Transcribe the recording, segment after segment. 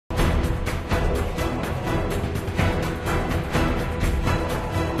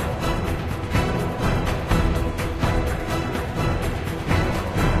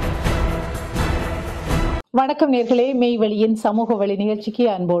வணக்கம் நேர்களே, மெய்வெளியின் சமூக வழி நிகழ்ச்சிக்கு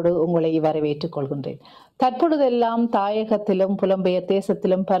அன்போடு உங்களை வரவேற்றுக் கொள்கின்றேன். தற்பொழுதெல்லாம் தாயகத்திலும் புலம்பெயர்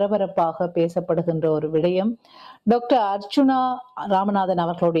தேசத்திலும் பரபரப்பாக பேசப்படுகின்ற ஒரு விடயம், டாக்டர் அர்ச்சுனா ராமநாதன்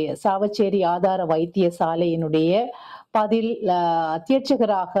அவர்களுடைய சாவச்சேரி ஆதார வைத்தியசாலையினுடைய பதில்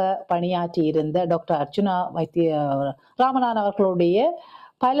அத்தியட்சகராக பணியாற்றி இருந்த டாக்டர் அர்ச்சுனா ராமநாதன் அவர்களுடைய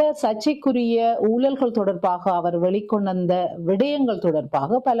பல சர்ச்சைக்குரிய ஊழல்கள் தொடர்பாக அவர் வெளிக்கொணர்ந்த விடயங்கள்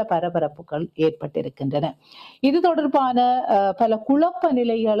தொடர்பாக பல பரபரப்புகள் ஏற்பட்டிருக்கின்றன. இது தொடர்பான பல குழப்ப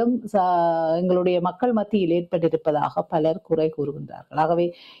நிலைகளும் எங்களுடைய மக்கள் மத்தியில் ஏற்பட்டிருப்பதாக பலர் குறை கூறுகின்றார்கள். ஆகவே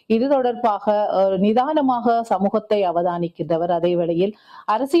இது தொடர்பாக நிதானமாக சமூகத்தை அவதானிக்கின்றவர், அதே வேளையில்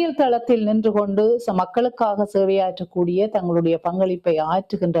அரசியல் தளத்தில் நின்று கொண்டு மக்களுக்காக சேவையாற்றக்கூடிய தங்களுடைய பங்களிப்பை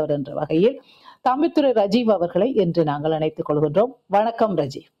ஆற்றுகின்றவர் என்ற வகையில் தம்பித்துறை ரஜீவ் அவர்களை இன்று நாங்கள் அழைத்துக் கொள்கின்றோம். வணக்கம்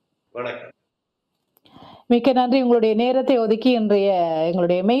ரஜீவ். வணக்கம். மிக்க நன்றி, உங்களுடைய நேரத்தை ஒதுக்கி இன்றைய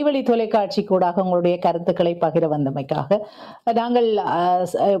எங்களுடைய மெய்வெளி தொலைக்காட்சி கூடாக உங்களுடைய கருத்துக்களை பகிர வந்தமைக்காக. நாங்கள்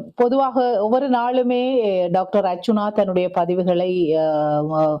பொதுவாக ஒவ்வொரு நாளுமே டாக்டர் அர்ச்சுனா தன்னுடைய பதிவுகளை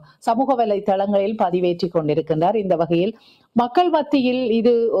சமூக வலைத்தளங்களில் பதிவேற்றி கொண்டிருக்கின்றார். இந்த வகையில் மக்கள் மத்தியில்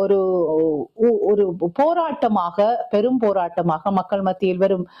இது ஒரு ஒரு போராட்டமாக, பெரும் போராட்டமாக மக்கள் மத்தியில்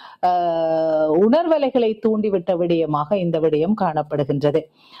வரும் உணர்வலைகளை தூண்டிவிட்ட விடயமாக இந்த விடயம் காணப்படுகின்றது.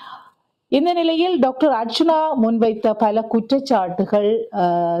 இந்த நிலையில் டாக்டர் அர்ச்சுனா முன்வைத்த பல குற்றச்சாட்டுகள்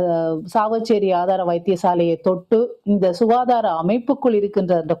சாவச்சேரி ஆதார வைத்தியசாலையை தொட்டு இந்த சுகாதார அமைப்புக்குள்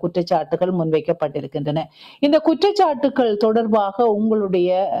இருக்கின்ற அந்த குற்றச்சாட்டுகள் முன்வைக்கப்பட்டிருக்கின்றன. இந்த குற்றச்சாட்டுகள் தொடர்பாக உங்களுடைய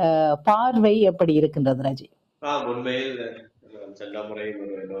பார்வை எப்படி இருக்கின்றது ரஜி? உண்மையில் சென்ற முறை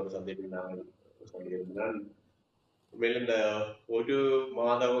இன்னொரு சந்திப்பில் நாங்கள் சொல்லியிருந்தால் உண்மையில் இந்த ஒரு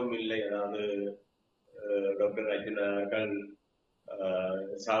மாதமும் இல்லை, அதாவது டாக்டர் அர்ச்சுனாக்கள்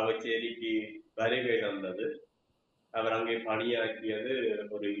சாவச்சேரிக்கு வருகை வந்தது. அவர் அங்கே பணியாற்றியது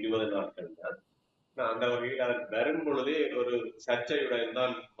ஒரு 20 நாட்கள் தான். அந்த வகையில் அவர் வரும் பொழுதே ஒரு சர்ச்சையுடன்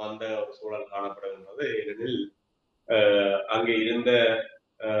தான் வந்த ஒரு சூழல் காணப்படுகின்றது. ஏனெனில் அங்கே இருந்த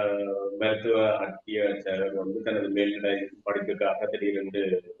மருத்துவ அத்தியாட்சியர் தனது மேல்நிலை படிப்புக்காக திடீரென்று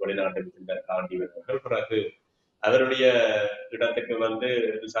வெளிநாட்டுக்கு சென்ற தாண்டி வந்தவர்கள். பிறகு அவருடைய இடத்துக்கு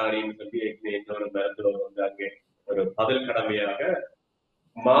விசாரணைன்னு சொல்லி இன்னொரு மருத்துவர் அங்கே ஒரு பதில் கடமையாக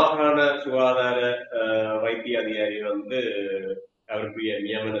மாகாண சுகாதார வைத்திய அதிகாரி அவருடைய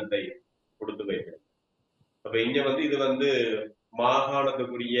நியமனத்தை கொடுத்து வைத்தார். அப்ப இங்க இது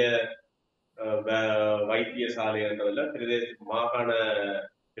மாகாணத்துக்குரிய வைத்தியசாலை என்றதில்ல, பிரதேச மாகாண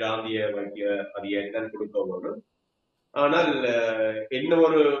பிராந்திய வைத்திய அதிகாரி தான் கொடுக்க வேண்டும். ஆனால் என்ன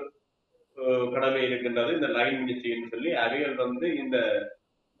ஒரு கடமை இருக்கின்றது, இந்த லைன் மினிஸ்ட்ரின்னு சொல்லி அவைகள் இந்த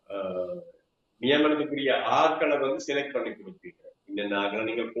நியமனத்துக்குரிய ஆட்களை செலக்ட் பண்ணி கொடுப்பீங்க, இந்த நாட்களை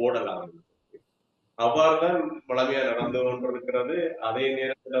நீங்க போடலாம். அவ்வாறுதான் பழமையா நடந்து கொண்டிருக்கிறது. அதே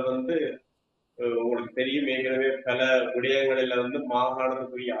நேரத்துல உங்களுக்கு தெரியும், ஏற்கனவே பல விடயங்களில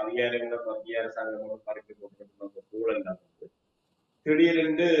மாகாணத்துக்குரிய அதிகாரங்கள் மத்திய அரசாங்கம் பறித்து கொண்டிருக்கிற சூழல்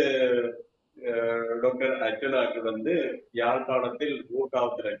திடீரென்று டாக்டர் அர்ச்சுனாக்கு யாழ்ப்பாணத்தில்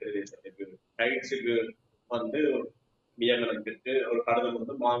ஊட்டாவுத்துறை பிரதேசத்துக்கு கைட்ஸுக்கு நியமனம் பெற்று ஒரு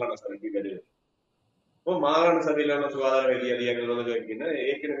கடிதம் மாகாண சபைக்கு வருது. இப்போ மாகாண சபையிலான சுகாதார வைத்திய அதிகாரிகள் வைக்கினா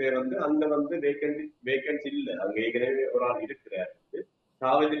ஏற்கனவே அங்க வேகன்சி இல்லை, அங்க ஏற்கனவே ஒரு ஆள் இருக்கிறார்.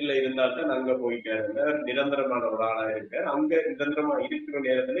 சாவச்சேரியில இருந்தால்தான் அங்க போயிட்டாரு, நிரந்தரமான ஒரு ஆளா இருக்காரு. அங்க நிரந்தரமா இருக்கிற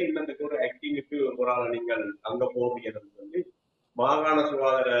நேரத்துல இன்னத்துக்கு ஒரு ஆக்டிங்க்கு ஒரு ஆளை நீங்கள் அங்க போகிறதுன்னு மாகாண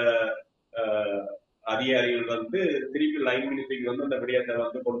சுகாதார அதிகாரிகள் திருப்பி லைன் மினிஸ்ட்ரிக்கு அந்த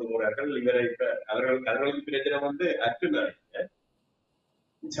விடயத்தை கொண்டு போறார்கள். இவரை இப்ப அவர்களுக்கு பிரச்சனை அர்ச்சுனா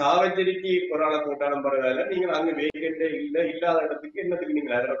சாவச்சேரிக்கு ஒரு ஆளை போட்டாலும் பரவாயில்ல, நீங்கள் அங்க வேகண்டே இல்லாத இடத்துக்கு என்னத்துக்கு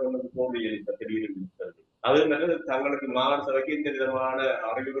நீங்க அதில் கொண்டு போக முடியல திடீர்னு. அது தங்களுக்கு மாகாண சபைக்கு எந்த விதமான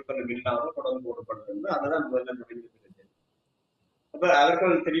அறிவுறுத்தலும் இல்லாம தொடர்ந்து போடப்படுறது. அதுதான் பிரச்சனை. அப்ப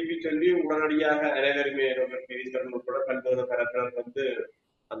அவர்கள் திருப்பி சொல்லி உடனடியாக அனைவருமே உட்பட பல்வேறு தரப்பினர்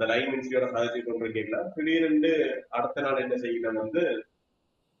அந்த லைன் மினிஸ்ட்ரியோட சாதிச்சு கொண்டிருக்கலாம். திடீரென்று அடுத்த நாள் என்ன செய்யலாம்,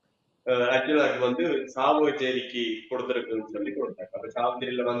 அர்ச்சுனாக்கு சாவச்சேரிக்கு கொடுத்திருக்குன்னு சொல்லி கொடுத்தாங்க. அப்ப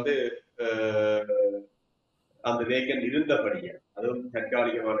சாவச்சேரியில அந்த வேக்கன் இருந்தபடியா, அதுவும்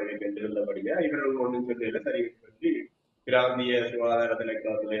தற்காலிகமான வேக்கன் இருந்தபடியா இவர்கள் ஒன்றும் சொல்லல, சரி சொல்லி பிராந்திய சுகாதார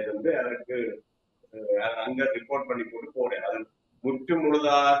திணைக்களத்தில இருந்து அதற்கு அங்க ரிப்போர்ட் பண்ணி போட்டு போனேன். அது முற்று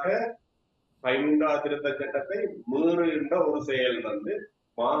முழுதாக 13ஆம் திருத்த சட்டத்தை மீறுகின்ற ஒரு செயல்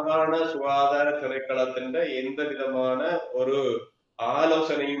மாகாண சுகாதார திணைக்களத்தின் எந்த விதமான ஒரு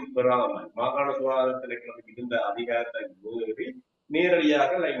ஆலோசனையும் பெறாமல் மாகாண சுகாதார திணைக்களத்துக்கு இருந்த அதிகாரத்தை மீறி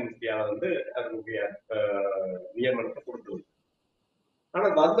நேரடியாக லைன் மினிஸ்ட்ரியா அதனுடைய நியமனத்தை கொடுத்து. ஆனா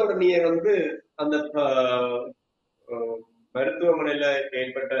வந்த உடனே அந்த மருத்துவமனையில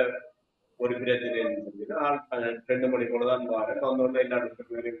ஏற்பட்ட ஒரு பிரச்சனைன்னு சொல்லி 2 மணி போலதான் வாரேன். வந்தோடனே எல்லா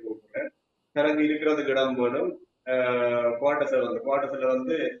இடத்துக்கும் கூப்பிடுறேன். எனக்கு இருக்கிறதுக்கு இடம் வேணும். குவார்டர்ஸ்ல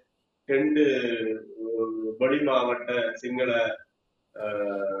வந்து 2 வெளி மாவட்ட சிங்கள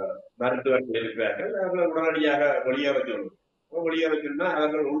மருத்துவர்கள் இருக்கிறார்கள். அவர்கள் உடனடியாக வெளியே வைக்கணும். வெளியே வைக்கணும்னா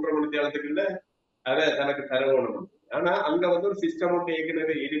அவர்கள் 1.5 மணி நேரத்துக்குள்ள அதை தனக்கு தரவணும். ஆனா அங்க வந்து ஒரு சிஸ்டம் ஒன்று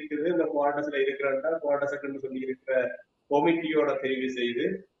ஏற்கனவே இருக்குது. இந்த குவார்டர்ஸ்ல இருக்கிறாண்டா குவார்டர்ஸ்ன்னு சொல்லி இருக்கிற கமிட்டியோட தெரிவு செய்து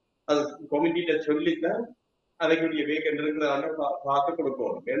அது கமிட்டிட்ட சொல்லித்தான் அதைக்குரிய வேக்கண்ட் இருக்கிறாங்க பார்த்து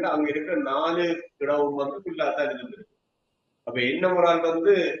கொடுக்கணும். ஏன்னா அங்க இருக்கிற 4 இடமும் வந்து ஃபுல்லாத்தான் இருந்திருக்கு. அப்ப என்ன ஒரு ஆள்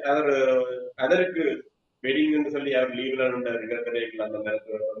வந்து அவர் அதற்கு வெடிங்னு சொல்லி அவர் லீவ்ல இருக்கிற அந்த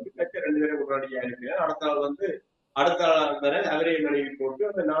நேரத்தில் வந்து 2 பேரும் உடனடியாக இருக்கிறார். அடுத்த நாள் வந்து அடுத்த ஆள் அவரே மனைவி போட்டு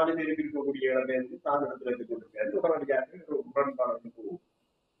அந்த 4 பேருக்கு இருக்கக்கூடிய இடத்தை வந்து தான் இடத்துல வைத்துக் கொண்டிருக்காரு. உடனடியாக உடன்பாடு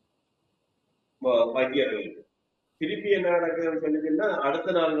வைத்தியர்களுக்கு திருப்பி என்ன நடக்குதுன்னு சொல்லிச்சுன்னா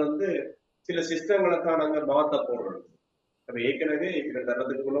அடுத்த நாள் வந்து சில சிஸ்டங்களை தான் அங்க மாத்த போடுறது. அப்ப ஏற்கனவே இந்த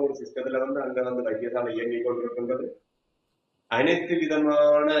தரத்துக்குள்ள ஒரு சிஸ்டத்துல வந்து அங்க வந்து வைத்தியசாலை இயங்கிக் கொண்டிருக்கின்றது. அனைத்து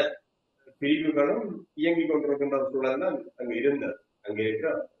விதமான பிரிவுகளும் இயங்கிக் கொண்டிருக்கின்ற சூழல் தான் அங்க இருந்தது. அங்க இருக்கிற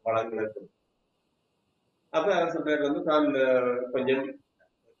வளங்களுக்கு அப்ப அரசு வந்து தான் கொஞ்சம்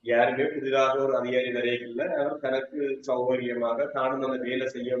யாருமே புதிதாக ஒரு அதிகாரி வரையில அவர் தனக்கு சௌகரியமாக தானும் அந்த வேலை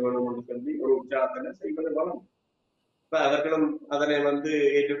செய்ய வேணும்னு சொல்லி ஒரு உற்சாகத்தை செய்வது வளம். இப்ப அவர்களும் அதனை வந்து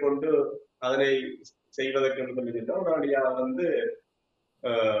ஏற்றுக்கொண்டு அதனை செய்வதற்கு சொல்லிட்டு உடனடியாக வந்து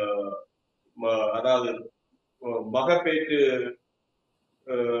அதாவது மகப்பேற்று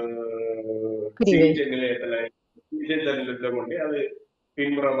சிகிச்சை நிலையத்துல கொண்டு அது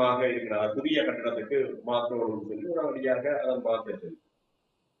பின்புறமாக இருக்கிறார் புதிய கட்டடத்துக்கு மாற்றணும்னு சொல்லி உடனடியாக அதை மாற்றது.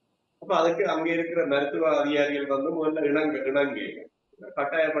 அப்ப அதுக்கு அங்க இருக்கிற மருத்துவ அதிகாரிகள் வந்து முதல்ல இணங்கி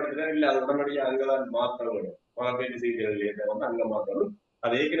கட்டாயப்படுத்தினா இல்ல அது உடனடியாக அங்கதான் மாற்ற வேணும். மகப்பேற்று சிகிச்சை நிலையத்தை வந்து அங்க மாற்றணும்.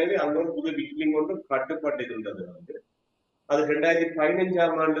 அது ஏற்கனவே அங்க ஒரு புது பில்டிங் கொண்டு கட்டுப்பட்டு இருந்தது வந்து அது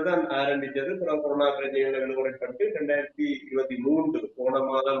 2015 தான் ஆரம்பிச்சது. கொரோனா பிரச்சனைகளை விடுமுறைப்பட்டு 2023 போன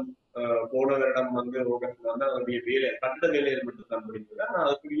மாதம் போன வருடம் வந்து அதனுடைய வேலை கட்டிட வேலைகள் மட்டும் தான் முடிந்தது. ஆனா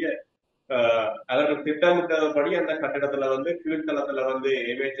அதுக்குரிய அவர்கள் திட்டமிட்டபடி அந்த கட்டிடத்துல வந்து கீழ்த்தளத்துல வந்து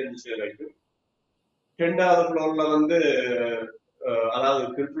எமர்ஜென்சி வைக்கும். 2வது ஃப்ளோர்ல வந்து அதாவது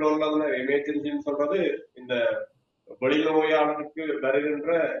கீழ் ஃப்ளோர்ல வந்து எமர்ஜென்சின்னு சொல்றது இந்த வெளிநோயாளருக்கு வருகின்ற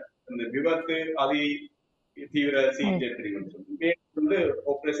இந்த விபத்து அதி தீவிர சிகிச்சை பிரிவுன்னு சொல்லி வந்து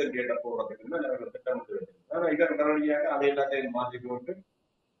ஆபரேஷன் தியேட்டர் போடுறதுக்கு திட்டமிட்டு வச்சிருக்கோம். ஆனா இதன் உடனடியாக அதை எல்லாத்தையும் மாற்றி போட்டு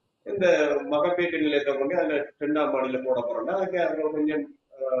இந்த மகப்பேற்று நிலையத்தை கொண்டு அதுல 2ஆம் மாடியில போட போறோம்னா அதுக்கு அவங்க கொஞ்சம்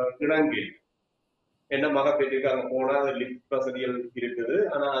இணங்கி என்ன மகப்பேற்றுக்கு அங்க போனா அது லிஃப்ட் வசதிகள் இருக்குது.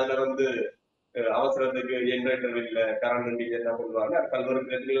 ஆனா அதுல வந்து அவசரத்துக்கு ஜெனரேட்டர் இல்ல கரண்ட் என்ன பண்ணுவாங்க பல்வேறு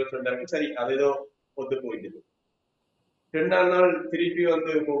பிரச்சனைகள் சொன்னாங்க. சரி அது ஏதோ ஒத்து போயிடுது. 2ஆம் நாள் திருப்பி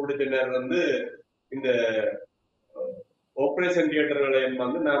வந்து கூப்பிடுத்த வந்து இந்த ஆபரேஷன் தியேட்டர்களை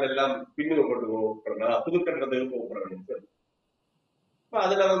வந்து நாங்க எல்லாம் பின்னுக்கு கொண்டு போகிறோம் புது கட்டுறதுக்கு போகிறோம் சொல்லி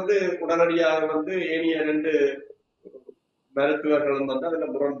அதுல வந்து உடனடியாக வந்து ஏனைய 2 மருத்துவர்களும் வந்து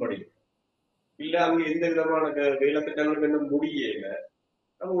அதுல முரண்படி இல்ல அங்க எந்த விதமான வேலை திட்டங்களும் என்ன முடியல.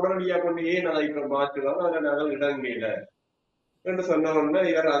 நம்ம உடனடியாக கொண்டு ஏன் அதை இப்ப மாற்றுவாங்க அதுல நாங்கள் இடங்கல என்று சொன்னோம்னா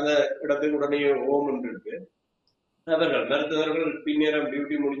இவர் அந்த இடத்துக்கு உடனே ஓம் இருக்கு. அவர்கள் மருத்துவர்கள் பின்னேறம்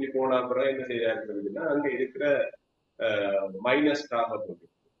டியூட்டி முடிஞ்சு போன அப்புறம் என்ன செய்யறாருன்னா அங்க இருக்கிற மைனஸ் ஸ்டாஃபை போட்டு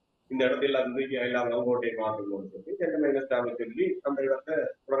இந்த இடத்துல இருந்து எல்லாம் கோட்டையை மாற்றணும்னு சொல்லி 2 மைனஸ் ஸ்டாஃபை சொல்லி அந்த இடத்த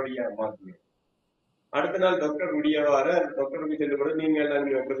உடனடியாக மாற்றுவேன். அடுத்த நாள் டாக்டர் முடியவார டாக்டருக்கு சென்று கூட நீங்க எல்லாம்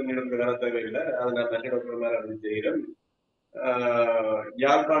ஆபரேஷன் இடத்துக்கு வர தேவையில்லை அதை நான் நல்ல டாக்டர் மேல வந்து செய்கிறேன்.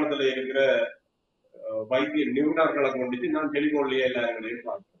 யாழ்ப்பாணத்துல இருக்கிற வைத்திய நிபுணர்களை கொண்டுட்டு நான் டெலிபோன்லயே எல்லாருங்களையும்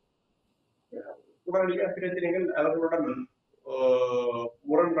பார்க்கிறேன். உடனடியாக பிரச்சனைகள் அவர்களுடன்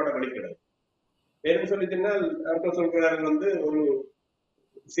முரண்பட வழிகிறது. ஏன்னு சொல்லிச்சுன்னா அவர்கள் சொல்கிறார்கள் வந்து ஒரு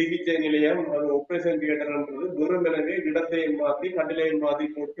சிகிச்சை நிலையம் ஒரு ஆபரேஷன் தியேட்டர்ன்றது வெறும் எனவே இடத்தை மாற்றி கட்டிலையும் மாற்றி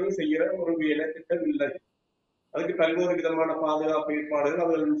போட்டு செய்யற ஒரு வேலை திட்டம் இல்லை. அதுக்கு பல்வேறு விதமான பாதுகாப்பு ஏற்பாடுகள்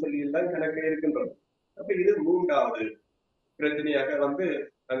அவர்கள் சொல்லி எல்லாம் கணக்கே இருக்கின்றது. அப்ப இது 3வது பிரச்சனையாக வந்து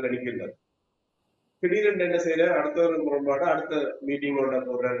அங்க நிற்கின்றது. திடீரென்று என்ன செய்யற அடுத்த ஒரு முரண்பாடு அடுத்த மீட்டிங்கோட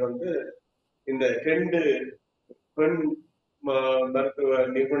போடுறாரு வந்து இந்த 2 பெண் மருத்துவ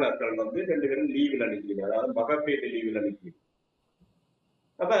நிபுணர்கள் வந்து 2 பேரும் லீவில் அனுப்பிங்க அதாவது மகப்பேற்று லீவில் அனுப்பி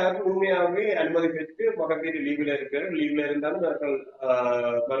அப்ப உண்மையாகவே அனுமதி பெற்று மகப்பேற்று லீவ்ல இருக்கிற லீவ்ல இருந்தாலும் அவர்கள்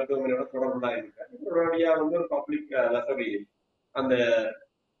மருத்துவமனையோட தொடர்புலாம் இருக்காங்க. உடனடியா வந்து ஒரு பப்ளிக் சாரி அந்த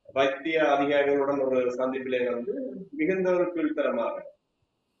வைத்திய அதிகாரிகளுடன் ஒரு சந்திப்பிலே வந்து மிகுந்த ஒரு கீழ்த்தரமாக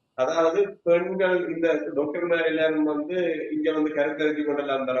அதாவது பெண்கள் இந்த டாக்டர் எல்லாரும் வந்து இங்க வந்து கருத்தறிஞ்சு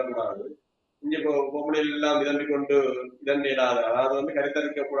கொண்டெல்லாம் தரக்கூடாது. இங்க பொம்பளைகள் எல்லாம் இதன்றி கொண்டு இதன் இல்லாத, அதாவது வந்து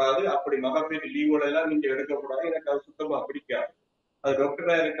கருத்தரிக்க கூடாது, அப்படி மகப்பேற்று லீவுகள் எல்லாம் நீங்க எடுக்கக்கூடாது. எனக்கு அது சுத்தமா பிடிக்காது. அது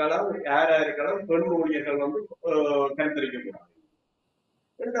டாக்டரா இருக்கலாம், யாரா இருக்கலாம், பெண் ஊழியர்கள் வந்து கருத்தரிக்க கூடாது.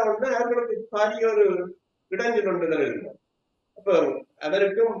 ரெண்டாவது அவர்களுக்கு பாரிய ஒரு இடைஞ்சல் ஒன்றுதல் இருக்கும். அப்ப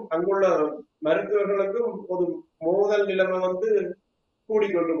அதற்கும் அங்குள்ள மருத்துவர்களுக்கும் ஒரு மோதல் நிலைமை வந்து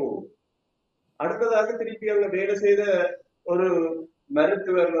கூடிக்கொண்டு போகும். அடுத்ததாக திருப்பி அங்க வேலை செய்த ஒரு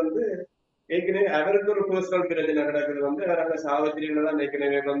மருத்துவர் வந்து ஏற்கனவே அவருக்கு ஒரு பர்சனல் பிரச்சனை நடக்குது. வந்து அவர் அந்த சாவித்திரியில தான்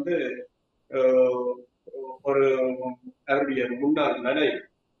ஏற்கனவே வந்து ஒரு அவருடைய முன்னாள் மனைவி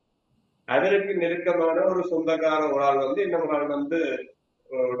அவருக்கு நெருக்கமான ஒரு சொந்தக்கார ஒரு ஆள் வந்து இந்த ஒரு ஆள் வந்து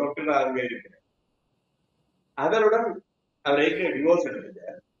டாக்டரா அங்க இருக்கிறார். அதனுடன் அவர் ஏற்கனவே டிவோர்ஸ்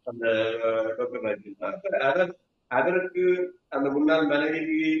எடுத்துட்டார் அந்த டாக்டர். அதற்கு அந்த முன்னாள்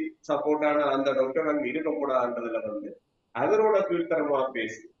மனைவிக்கு சப்போர்ட்டான அந்த டாக்டர் அங்க இருக்கக்கூடாதுன்றதுல வந்து அவரோட கீழ்த்தரமா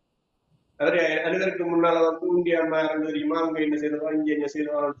பேசி அவரு அனைவருக்கு முன்னால வந்து இந்தியா அம்மா இறந்து தெரியுமா, அங்க என்ன செய்யறதா, இங்க என்ன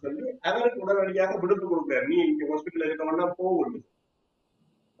செய்யறதான்னு சொல்லி அவருக்கு உடனடியாக விடுப்பு கொடுக்குறாரு. நீ இங்க ஹாஸ்பிட்டல் இருக்கவன்னா போகுது.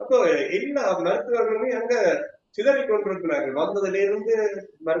 அப்போ எல்லா மருத்துவர்களுமே அங்க சிதறி கொண்டிருக்கிறார்கள். வந்ததுல இருந்து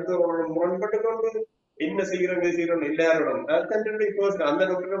மருத்துவர்களுடன் முரண்பட்டு கொண்டு என்ன செய்யறோம் செய்யறோம் எல்லாரோடும் அந்த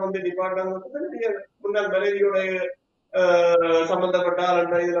டாக்டர் வந்து டிபார்ட்மெண்ட் தன்னுடைய முன்னாள் மனைவியோட சம்பந்தப்பட்ட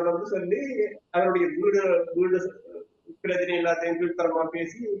ஆள் இதுல வந்து சொல்லி அவருடைய வீடு வீடு பிரச்சனை எல்லாத்தையும் கீழ்த்தரமா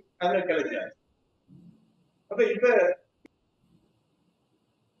பேசி அதை கலைச்சாரு. அப்ப இப்ப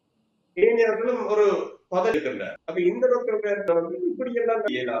இளைஞர்களும் ஒரு பதவி இருக்கின்றார். அப்ப இந்த டாக்டர் வந்து இப்படி எல்லாம்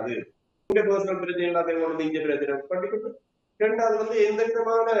இயலாது, இந்த பர்சனல் பிரச்சனை எல்லாத்தையும் வந்து இங்க பிரச்சனை பண்ணிக்கொண்டு இரண்டாவது வந்து எந்த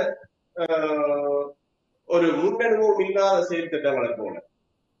விதமான ஒரு முன்னனுபவம் இல்லாத செயல் திட்டங்களை போல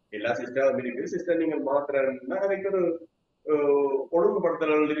எல்லா சிஸ்டம் இருக்கு. சிஸ்டம் நீங்கள் மாத்திரன்னா அதுக்கு ஒரு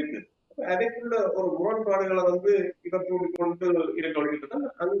ஒழுங்குபடுத்தல்கள் இருக்கு. அதுக்குள்ள ஒரு முரண்பாடுகளை வந்து இவர் கொண்டு இருக்க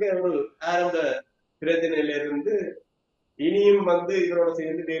அங்க ஒரு ஆரம்ப பிரச்சனையில இருந்து இனியும் வந்து இவரோட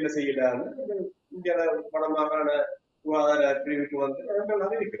சேர்ந்து வேலை செய்யலான்னு இந்தியால பணமான சுகாதார பிரிவுக்கு வந்து நல்லா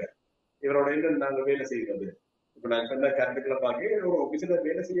இருக்கிறார். இவரோட இன்னும் நாங்க வேலை செய்வது இப்ப நான் சொன்ன கருத்துக்களை பார்க்க ஒரு ஆபீஸ்ல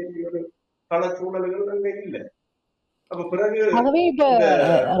வேலை செய்ய ஒரு பல சூழல்கள் அங்க இல்லை. அப்ப பிறகு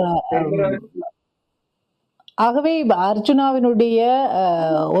ஆகவே அர்ஜுனாவினுடைய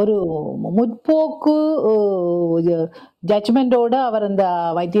ஒரு முற்போக்கு ஜட்ஜ்மெண்டோட அவர் அந்த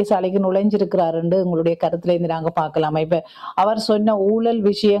வைத்தியசாலைக்கு நுழைஞ்சிருக்கிறார் என்று உங்களுடைய கருத்துல இருந்து நாங்க பார்க்கலாம். இப்ப அவர் சொன்ன ஊழல்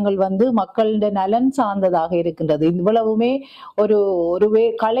விஷயங்கள் வந்து மக்களுடைய நலன் சார்ந்ததாக இருக்கின்றது. இவ்வளவுமே ஒரு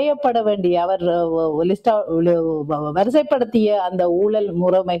களையப்பட வேண்டிய அவர் வரிசைப்படுத்திய அந்த ஊழல்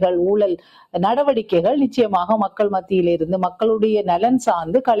முறைமைகள், ஊழல் நடவடிக்கைகள் நிச்சயமாக மக்கள் மத்தியிலிருந்து மக்களுடைய நலன்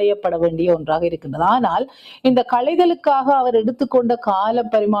சார்ந்து களையப்பட வேண்டிய ஒன்றாக இருக்கின்றது. ஆனால் இந்த களைதலுக்காக அவர் எடுத்துக்கொண்ட கால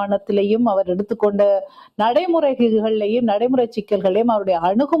பரிமாணத்திலையும் அவர் எடுத்துக்கொண்ட நடைமுறைகளையும் நடைமுறை சிக்கல்களையும் அவருடைய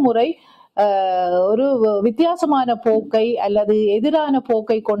அணுகுமுறை ஒரு வித்தியாசமான போக்கை அல்லது எதிரான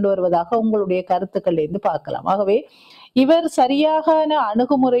போக்கை கொண்டு வருவதாக உங்களுடைய கருத்துக்கள் இருந்து பார்க்கலாம். ஆகவே இவர் சரியான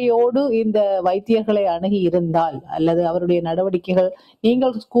அணுகுமுறையோடு இந்த வைத்தியர்களை அணுகி இருந்தால் அல்லது அவருடைய நடவடிக்கைகள்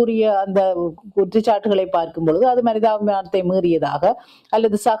நீங்கள் கூறிய அந்த குற்றச்சாட்டுகளை பார்க்கும் பொழுது அது மனிதாபிமானத்தை மீறியதாக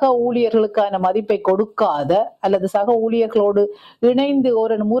அல்லது சக ஊழியர்களுக்கான மதிப்பை கொடுக்காத அல்லது சக ஊழியர்களோடு இணைந்து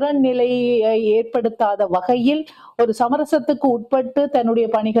ஒரு முரண்நிலையை ஏற்படுத்தாத வகையில் ஒரு சமரசத்துக்கு உட்பட்டு தன்னுடைய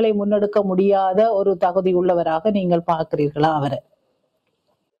பணிகளை முன்னெடுக்க முடியாத ஒரு தகுதி உள்ளவராக நீங்கள் பார்க்கிறீர்களா அவரை?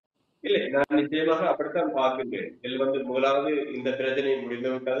 இல்லை, நான் நிச்சயமாக அப்படித்தான் பார்க்கின்றேன். இதில் வந்து முதலாவது இந்த பிரச்சனை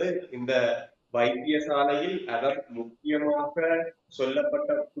முடிந்துவிட்டது. இந்த வைத்தியசாலையில் அவர் முக்கியமாக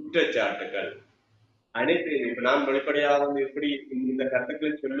சொல்லப்பட்ட குற்றச்சாட்டுகள் அனைத்து இப்ப நான் வெளிப்படையாக வந்து எப்படி இந்த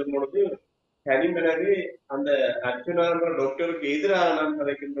கருத்துக்களை சொல்லும் பொழுது தனிமனவே அந்த அர்ஜுனான்ற டாக்டருக்கு எதிராக நான்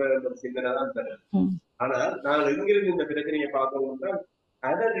கதைக்கின்ற ஒரு சிந்தனை தான் தரும். ஆனால் நான் எங்கிருந்து இந்த பிரச்சனையை பார்க்கணும்னா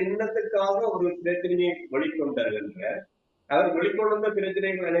அதன் எண்ணத்துக்காக ஒரு பிரச்சனையை வெளிக்கொண்டார்கின்ற அவர் வெளிக்கொண்ட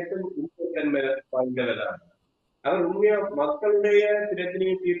பிரச்சனைகள் அனைத்தும் உண்மைத்தன்மை வாய்ந்தவராக அவர் உண்மையா மக்களுடைய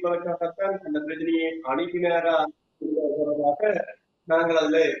பிரச்சனையை தீர்ப்பதற்காகத்தான் அந்த பிரச்சனையை அணுகினாரா நாங்கள்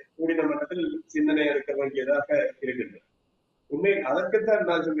அதுல கூடின மட்டத்தில் சிந்தனை எடுக்க வேண்டியதாக இருக்கின்றோம். உண்மை அதற்குத்தான்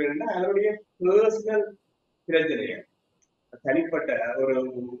நான் சொல்றேன்னா அவருடைய பர்சனல் பிரச்சனையை தனிப்பட்ட ஒரு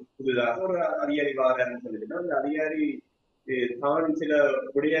புதிதாக ஒரு அதிகாரி வாரன்னு சொல்லிச்சுன்னா அந்த அதிகாரி தான் சில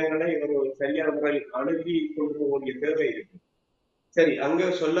விடயங்களை ஒரு சரியான முறையில் அணுகி கொண்டு போக வேண்டிய தேவை இருக்கு. சரி, அங்க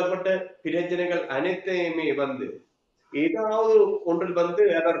சொல்லப்பட்ட பிரச்சனைகள் அனைத்தையுமே வந்து ஏதாவது ஒன்றில் வந்து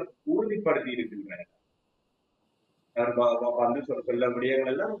அவர் உறுதிப்படுத்தி இருக்கின்றார். அவர் வந்து சொல்ல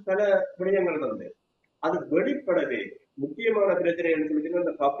விடயங்கள் எல்லாம் பல விடயங்கள் வந்து அது வெளிப்படவே முக்கியமான பிரச்சனை சொல்லிட்டு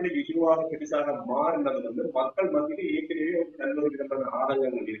அந்த பப்ளிக் இஷ்யூவாக பெருசாக மாறினது வந்து மக்கள் மத்தியிலே ஏற்கனவே ஒரு நல்ல விதமான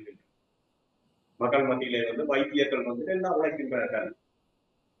ஆதங்கங்கள் இருக்கின்றன. மக்கள் மத்தியிலே வந்து வைத்தியர்கள் வந்து எல்லாம் உழைக்கின்றார்கள்.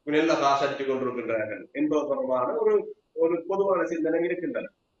 நல்ல காசடித்துக் கொண்டிருக்கின்றார்கள் என்பது தொடர்பான ஒரு ஒரு பொதுவான சிந்தனை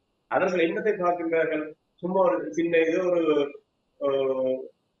இருக்கின்றன. அவர்கள் என்னத்தை பார்க்கின்றார்கள்? சும்மா ஒரு சின்ன இது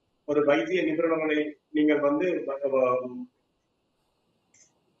ஒரு வைத்திய நிபுணர்களை நீங்கள் வந்து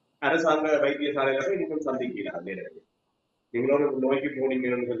அரசாங்க வைத்தியசாலையில போய் நீங்கள் சந்திக்கலாம். நீங்களும் ஒரு நோய்க்கு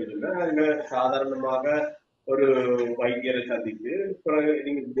போனீங்கன்னு சொல்லிட்டுன்னா அதுல சாதாரணமாக ஒரு வைத்தியரை சந்தித்து பிறகு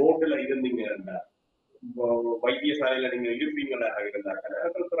நீங்க போர்டுல இருந்தீங்கன்னா வைத்தியசாலையில நீங்க இருப்பீங்களாக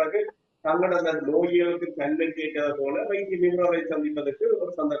இருந்தாங்க பிறகு தங்களோட அந்த நோய்களுக்கு தன்மை கேட்டது போல வைத்திய நிபுணரை சந்திப்பதற்கு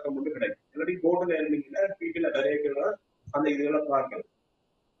ஒரு சந்தர்ப்பம் ஒன்று கிடைக்கும். இல்லாட்டி போர்டுல இருந்தீங்கன்னா வீட்டுல விளையாடுறதா அந்த இதுகளை பார்க்கலாம்.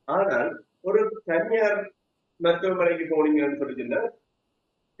 ஆனால் ஒரு தனியார் மருத்துவமனைக்கு போனீங்கன்னு சொல்லிச்சுன்னா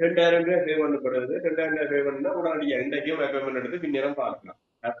 2000 ரூபாய் பே பண்ணப்படுது. 2000 ரூபாய் பே பண்ணா உடனடியா இன்றைக்கும் அப்பாயின்மெண்ட் எடுத்து பின்னேரம் பார்க்கலாம்.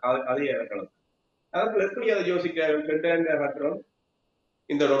 அதே இறக்கலாம். அவர்கள் எப்படி அதை யோசிக்கிறாங்க? 2000 ரூபாய் கட்டுறோம்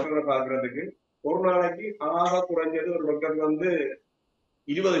இந்த டாக்டரை பார்க்கறதுக்கு. ஒரு நாளைக்கு ஆக குறைஞ்சது ஒரு டாக்டர் வந்து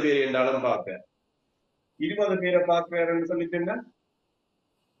 20 பேர் என்றாலும் பார்க்க 20 பேரை பார்க்கிறாருன்னு சொல்லிட்டுன்னா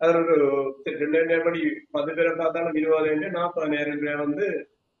அது ஒரு 2000 ரூபாய் படி 10 பேரை பார்த்தாலும் 20,000 40,000 ரூபாய் வந்து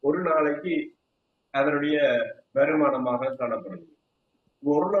ஒரு நாளைக்கு அதனுடைய வருமானமாக காணப்படுது.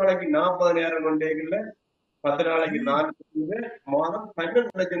 ஒரு நாளைக்கு 40,000 மண்டேகள்ல 10 நாளைக்கு 4 மாதம்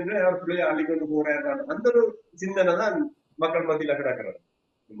 12 லட்சம் ரூபாய் அவர் பிள்ளைய அள்ளி கொண்டு போறாரு. அந்த ஒரு சிந்தனை தான் மக்கள் மத்தியில கிடக்கிறது.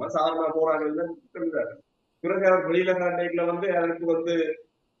 சும்மா சாதாரண போராட்டம் சொல்லுறாரு. பிறகு அவர் வெளியில காண்டைகளை வந்து அதற்கு வந்து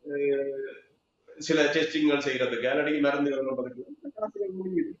சில டெஸ்டிங்கள் செய்யறதுக்கு அல்லடி மருந்துகள்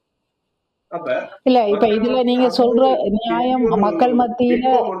முடியுது. அப்ப இல்ல இப்ப இதுல நீங்க சொல்ற நியாயம் மக்கள்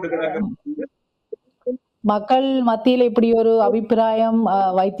மத்தியில இப்படி ஒரு அபிப்பிராயம்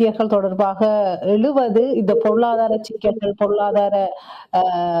வைத்தியர்கள் தொடர்பாக எழுவது இந்த பொருளாதார சிக்கல்கள், பொருளாதார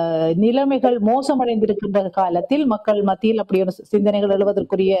நிலைமைகள் மோசமடைந்திருக்கின்ற காலத்தில் மக்கள் மத்தியில் அப்படி ஒரு சிந்தனைகள்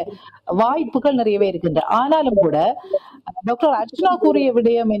எழுவதற்குரிய வாய்ப்புகள் நிறையவே இருக்கின்றன. ஆனாலும் கூட டாக்டர் அர்ச்சனா கூறிய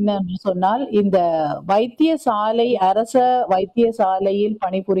விடயம் என்ன என்று சொன்னால், இந்த வைத்தியசாலை அரச வைத்தியசாலையில்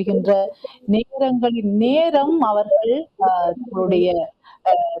பணிபுரிகின்ற நேரங்களின் நேரம் அவர்கள் தங்களுடைய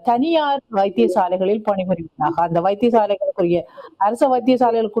தனியார் வைத்தியசாலைகளில் பணிபுரிவதாக அந்த வைத்தியசாலைகளுக்குரிய அரச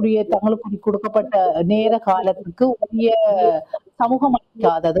வைத்தியசாலைகளுக்குரிய தங்களுக்கு கொடுக்கப்பட்ட நேர காலத்துக்கு உரிய சமூகம்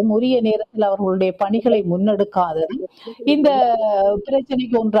அளிக்காததும் உரிய நேரத்தில் அவர்களுடைய பணிகளை முன்னெடுக்காததும் இந்த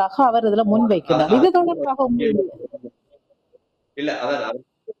பிரச்சனைக்கு ஒன்றாக அவர் இதுல முன்வைக்கிறார். இது தொடர்பாக இல்ல அதான்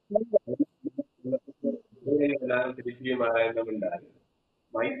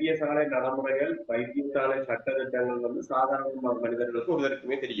வைத்தியசாலை நடைமுறைகள் வைத்தியசாலை சட்ட திட்டங்கள் வந்து சாதாரண மனிதர்களுக்கு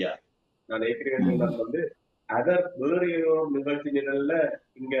ஒருவருக்குமே தெரியாது. நான் ஏற்கனவே வந்து அதர் வேறு ஒரு நிகழ்ச்சி நிரல்ல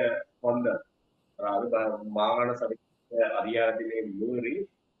இங்க வந்தார். அதாவது மாகாண சபை அதிகாரத்திலே மீறி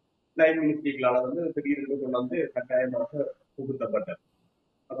லைன் மினிஸ்ட்ரிகளால வந்து திடீர்னு கொண்டு வந்து கட்டாயமாக புகுத்தப்பட்டது.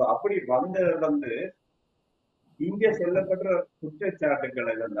 அப்ப அப்படி வந்தவர் வந்து இங்க சொல்லப்பட்ட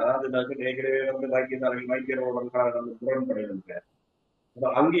குற்றச்சாட்டுக்களை அதாவது நான் ஏற்கனவே வந்து வைத்தியசாலைகள் வைத்தியரோட முரண்படுகின்ற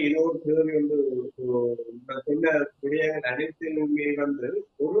அங்கே ஏதோ ஒரு தேவை வந்து சொன்ன விடயங்கள் அனைத்துமே வந்து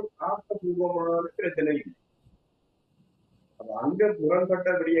ஒரு ஆக்கப்பூர்வமான பிரச்சனை. அங்க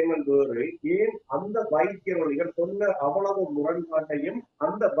முரண்பட்ட விடயங்கள் வேறு. ஏன் அந்த வைத்தியர்கள் சொன்ன அவ்வளவு முரண்பாட்டையும்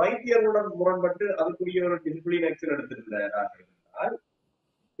அந்த வைத்தியருடன் முரண்பட்டு அதுக்குரிய ஒரு டிசிப்ளின் ஆக்ஷன் எடுத்திருக்கிறார்.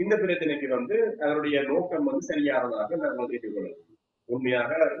 இந்த பிரச்சனைக்கு வந்து அதனுடைய நோக்கம் வந்து சரியானதாக நாங்கள் ஏற்றுக்கொள்ளும்.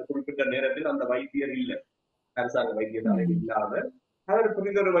 உண்மையாக குறிப்பிட்ட நேரத்தில் அந்த வைத்தியர் இல்லை, அரசாங்க வைத்தியசாலை இல்லாத அவர்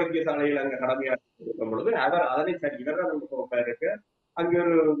புரிதொரு வைத்தியசாலையில் அங்க கடமையாற்றி இருக்கும் பொழுது அவர் அதனை சரி இவர்கள் இருக்க அங்க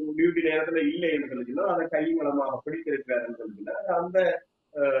ஒரு டியூட்டி நேரத்துல இல்லை என்று சொல்லிச்சுன்னா அதை கைமளமாக பிடித்திருக்கிறார் சொல்லிச்சுன்னா அந்த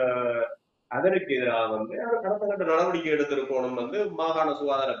அதற்கு எதிராக வந்து அவர் கடந்த கட்ட நடவடிக்கை எடுத்திருக்கணும். வந்து மாகாண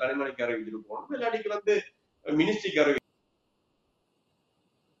சுகாதார கனிமணிக்கு அறிவித்திருக்கணும், இல்லாட்டிக்கு வந்து மினிஸ்ட்ரிக்கு அறிவி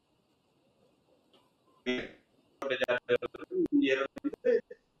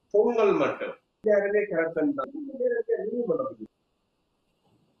பொங்கல் மட்டும்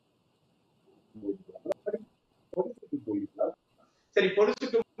சரி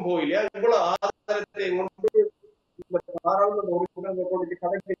பொலிசுக்கும் போயிலையா இவ்வளவு ஆதாரத்தை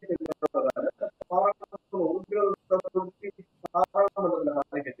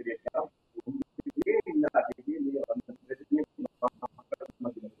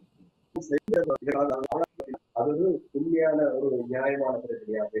அது உண்மையான ஒரு நியாயமான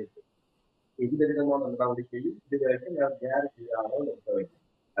பிரச்சனையாக இருக்கு. எந்த விதமான நடவடிக்கையும் இதுவரைக்கும் யாரும் இருக்க வேண்டும்.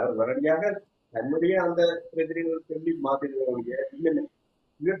 அவர் உடனடியாக தன்னுடைய அந்த பிரச்சனைகள் சொல்லி மாத்திருக்க இல்லை.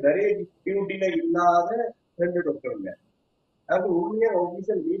 இது நிறைய டியூட்டில இல்லாத 2 டாக்டருங்க. அது உண்மையா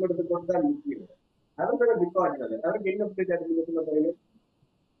ஆபீசர் லீவ் எடுத்துக்கொண்டு தான் முக்கியம். அவரோட டிபார்ட்மெண்ட் அவருக்கு என்ன பிரச்சனை சொல்ல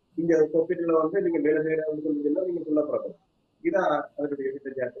இந்த ஹாஸ்பிட்டல்ல வந்து நீங்க வேலை செய்யறவங்க சொல்லிங்கன்னா நீங்க சொல்லப்படுறோம். இதான் அதனுடைய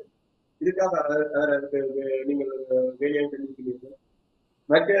குற்றச்சாட்டு. இதுக்காக நீங்கள் வேலையை செஞ்சுக்கிறீங்க.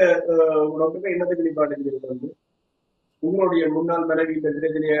 மற்ற டாக்டர் என்னத்துக்கு நிப்பாட்டு வந்து உங்களுடைய முன்னாள் மனைவி இந்த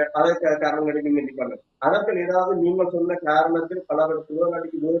பிரச்சனைய அதற்கு காரணங்களுக்கு நினைப்பாங்க. அதற்கு ஏதாவது நீங்கள் சொன்ன காரணத்தில் பலர்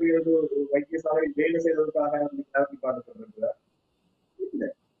சுதநாட்டிக்கு வேறு ஏதோ வைத்தியசாலையில் வேலை செய்வதற்காக நிப்பாட்டு இல்ல.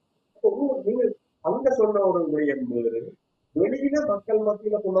 நீங்கள் அங்க சொன்ன ஒரு விடயம் வெளியில மக்கள்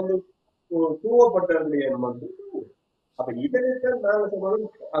மத்தியில கொண்டு தூவப்பட்ட விடயம் வந்து அப்ப இதற்கு நாங்க சொன்னது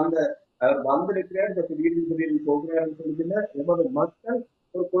அந்த வந்திருக்கிற இந்த திடீர்னு சொல்றேன்னு சொல்லிச்சுன்னா எமது மக்கள்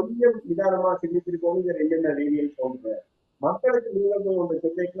ஒரு கொஞ்சம் நிதானமா சிந்திச்சிருக்கோம். என்னென்ன ரீதியில் சொல்ற மக்களுக்கு நீங்கள் ஒன்று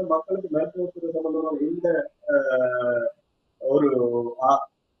சிந்திக்கல, மக்களுக்கு மருத்துவத்துறை சம்பந்தமான எந்த ஒரு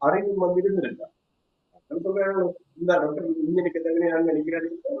அறிவு வந்து இருந்திருக்கா சொல்றாங்க. இந்த டாக்டர் இன்ஜினுக்கு தகுதியாக நினைக்கிறாரு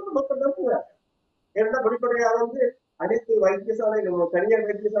மக்கள் நம்புறாங்க. ஏன்னா வெளிப்படையா வந்து அனைத்து வைத்தியசாலைகள் தனியார்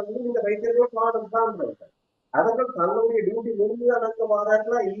வைத்தியசாலைகளும் இந்த வைத்தியர்கள் பாடம் தான் அவர்கள் தங்களுடைய டியூட்டி முடிஞ்சுதான் நடக்க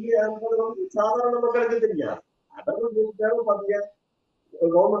மாறாங்களா இல்லையா என்பது வந்து சாதாரண மக்களுக்கு தெரியாது. அவர்கள் பாத்தீங்க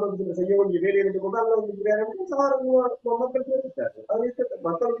கவர்மெண்ட் ஆபீஸ்ல செய்ய வேண்டிய வேலை இருந்து கொண்டு அங்க வந்து சாதாரண மக்கள் தெரிவித்தாரு. அது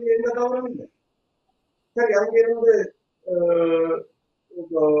மக்களுக்கு எந்த கவனம் இல்லை. சரி, அங்கிருந்து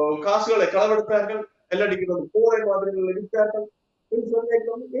காசுகளை களவெடுத்தார்கள், எல்லாடிக்கு வந்து போரை மாதிரிகள் எடுத்தார்கள்.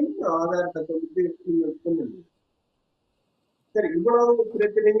 என்ன ஆதாரத்தை சொல்லிட்டு சொல்லுங்க. சரி, இவ்வளவு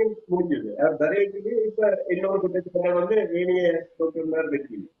பிரச்சனையும் முடிஞ்சது. தரையிலேயே இப்ப இன்னொரு பிரச்சனை வந்து ஏனைய டாக்டர்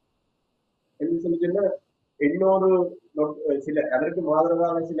வெற்றி என்ன சொல்லிச்சுன்னா இன்னொரு சில அதற்கு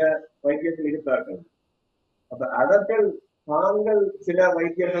ஆதரவான சில வைத்தியர்கள் இருக்கார்கள். அப்ப அதர்கள் தாங்கள் சில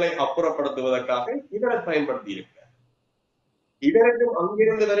வைத்தியர்களை அப்புறப்படுத்துவதற்காக இவரை பயன்படுத்தி இருக்கிறார். இவருக்கும்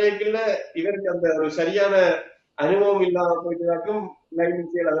அங்கிருந்து வரையில இவருக்கு அந்த ஒரு சரியான அனுபவம் இல்லாம போயிட்டதாக்கும்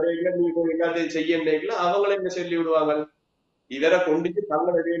வரையில நீ போய் எல்லாத்தையும் செய்ய அவங்களை என்ன சொல்லி விடுவாங்க, இதரை கொண்டுட்டு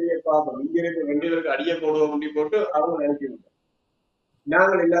தங்களை வேலையை பார்ப்போம், இங்கிருந்து 2 பேருக்கு அடிய போடுவோம் முடி போட்டு அவங்க நினைக்கிறாங்க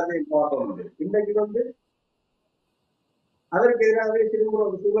நாங்கள் எல்லாத்தையும் பார்ப்போம். இன்னைக்கு வந்து அதற்கு எதிராக திரும்ப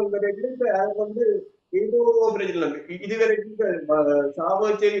ஒரு சூழல் கிடைக்கிறது. அது வந்து ஏதோ பிரச்சனை இதுவரைக்கும்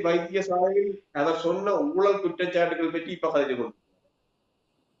சாவச்சேரி வைத்தியசாலையில் அவர் சொன்ன ஊழல் குற்றச்சாட்டுகள் பற்றி இப்ப கதைச்சு கொண்டு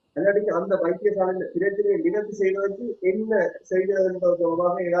அல்லாடிக்கு அந்த வைத்தியசாலையில பிரச்சனையை நிகழ்ச்சி செய்வதற்கு என்ன செய்கிறது என்பது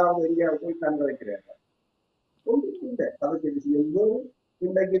தொடர்பாக ஏதாவது எங்கேயாவது போய் கண்டு வைக்கிறார்கள்.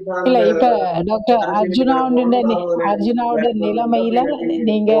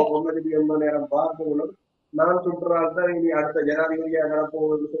 நேரம் பார்க்கணும். நான் சுற்றுறால் தான் இனி அடுத்த ஜனாதிபதியா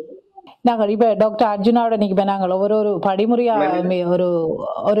நடப்போம். நாங்கள் இப்ப டாக்டர் அர்ஜுனாவோட நீங்க நாங்கள் ஒரு படிமுறையா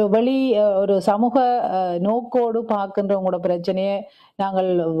ஒரு வெளி ஒரு சமூக நோக்கோடு பார்க்கின்ற உங்களோட பிரச்சனையை நாங்கள்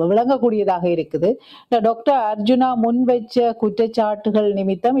விளங்கக்கூடியதாக இருக்குது. டாக்டர் அர்ஜுனா முன்வைச்ச குற்றச்சாட்டுகள்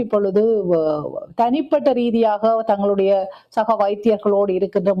நிமித்தம் இப்பொழுது தனிப்பட்ட ரீதியாக தங்களுடைய சக வைத்தியர்களோடு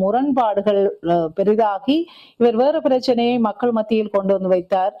இருக்கின்ற முரண்பாடுகள் பெரிதாகி இவர் வேறு பிரச்சனையை மக்கள் மத்தியில் கொண்டு வந்து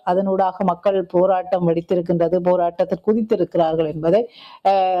வைத்தார். அதனூடாக மக்கள் போராட்டம் வெடித்திருக்கின்றது, போராட்டத்தில் குதித்திருக்கிறார்கள் என்பதை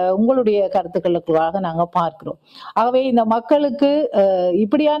உங்களுடைய கருத்துக்களுக்காக நாங்க பார்க்கிறோம். ஆகவே இந்த மக்களுக்கு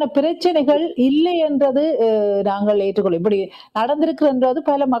இப்படியான பிரச்சனைகள் இல்லை என்றது நாங்கள் ஏற்றுக்கொள்ளும். இப்படி நடந்திருக்கிறது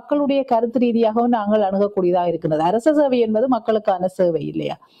பல மக்களுடைய கருத்து ரீதியாகவும் நாங்கள் அணுகக்கூடியதாக இருக்கின்றது. அரசு சேவை என்பது மக்களுக்கான சேவை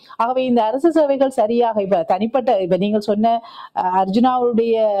இல்லையா? ஆகவே இந்த அரசு சேவைகள் சரியாக இப்ப தனிப்பட்ட இப்ப நீங்கள் சொன்ன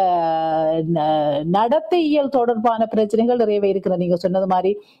அர்ஜுனாவுடைய நடத்தையியல் தொடர்பான பிரச்சனைகள் நிறையவே இருக்கிறது. நீங்க சொன்னது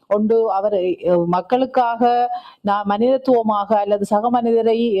மாதிரி ஒன்று அவர் மக்களுக்காக மனிதத்துவமாக அல்லது சக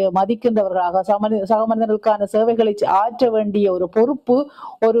மனிதரை மதிக்கின்றவர்களாக சக மனிதர்களுக்கான சேவைகளை ஆற்ற வேண்டிய ஒரு பொறுப்பு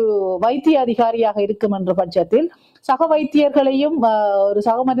ஒரு வைத்திய அதிகாரியாக இருக்கும் என்ற பட்சத்தில் சக வைத்தியர்களையும் ஒரு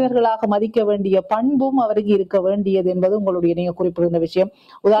சக மனிதர்களாக மதிக்க வேண்டிய பண்பும் அவருக்கு இருக்க வேண்டியது என்பது உங்களுடைய நீங்க குறிப்பிடுகின்ற விஷயம்.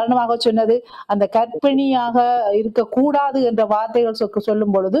 உதாரணமாக சொன்னது அந்த கர்ப்பிணியாக இருக்கக்கூடாது என்ற வார்த்தைகள்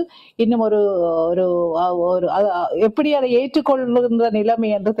சொல்லும் பொழுது இன்னும் ஒரு எப்படி அதை ஏற்றுக்கொள்கின்ற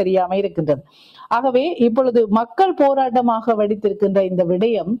நிலைமை என்று தெரியாம இருக்கின்றது. ஆகவே இப்பொழுது மக்கள் போராட்டமாக வெடித்திருக்கின்ற இந்த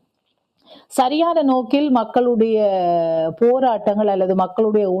விடயம் சரியான நோக்கில் மக்களுடைய போராட்டங்கள் அல்லது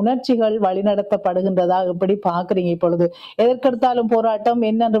மக்களுடைய உணர்ச்சிகள் வழிநடத்தப்படுகின்றதா எப்படி பாக்குறீங்க? இப்பொழுது எதற்கெடுத்தாலும் போராட்டம்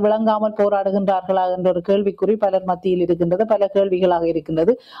என்னென்று விளங்காமல் போராடுகின்றார்களா என்ற ஒரு கேள்விக்குறி பலர் மத்தியில் இருக்கின்றது, பல கேள்விகளாக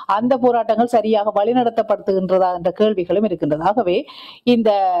இருக்கின்றது. அந்த போராட்டங்கள் சரியாக வழிநடத்தப்படுத்துகின்றதா என்ற கேள்விகளும் இருக்கின்றது. ஆகவே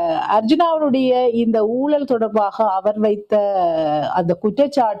இந்த அர்ஜுனாவுடைய இந்த ஊழல் தொடர்பாக அவர் வைத்த அந்த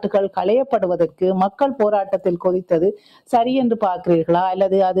குற்றச்சாட்டுகள் களையப்படுவதற்கு மக்கள் போராட்டத்தில் கொதித்தது சரி என்று பார்க்கிறீர்களா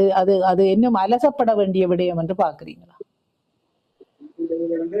அல்லது அது அது அது இன்னும் அலசப்பட வேண்டிய விடயம் என்று பார்க்கிறீங்களா?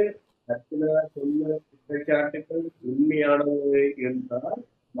 குற்றச்சாட்டுகள் உண்மையானவை என்றால்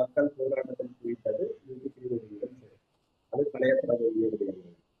மக்கள் போராட்டத்தில் குறித்தது அது களையப்பட வேண்டிய விடயம்.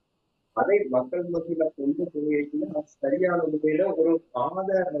 அதை மக்கள் மத்தியில கொண்டு போயிருக்கீங்க சரியான முறையில ஒரு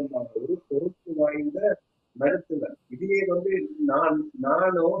ஆதாரமான ஒரு பொறுப்பு வாய்ந்த மருத்துவர். இதையே வந்து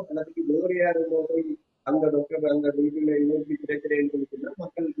நானோ அல்லது வேறு யாரோ போய் அங்க டாக்டர் அங்க வீட்டுல நோக்கி கிடைக்கிறேன்னு சொல்லிட்டுன்னா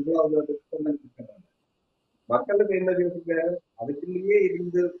என்ன யோசிக்கிறாரு, அதுக்குள்ளேயே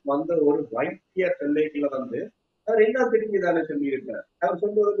இருந்து வந்த ஒரு வைத்திய செல்லைக்குள்ள அவர் என்ன தெரிஞ்சுதானே சொல்லி இருக்கார். அவர்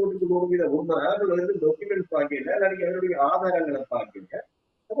சொல்றது 100% உண்மை. அவர்கள் டாக்குமெண்ட்ஸ் பார்க்கல, இல்லாட்டி அவருடைய ஆதாரங்களை பார்க்கல.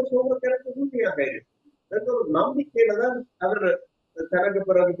 அப்ப சொல்றது உண்மையாக இருக்கு. ஒரு நம்பிக்கையில தான் அவர் தனக்கு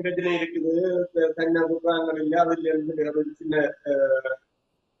பிறகு பிரச்சனை இருக்குது, தன்னை குற்றாங்கள் இல்லை, அதுல இருந்து சின்ன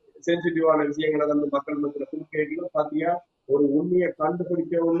சென்சிட்டிவான விஷயங்களை மக்கள் மத்தியில குறுக்கேட்ல பாத்தியா ஒரு உண்மையை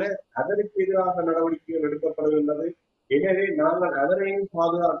கண்டுபிடிக்க உள்ள அதற்கு எதிராக நடவடிக்கைகள் எடுக்கப்படுகின்றது. எனவே நாங்கள் அதனையும்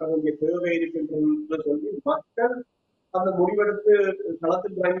பாதுகாக்க வேண்டிய தேவை இருக்கின்ற சொல்லி மக்கள் அந்த முடிவெடுத்து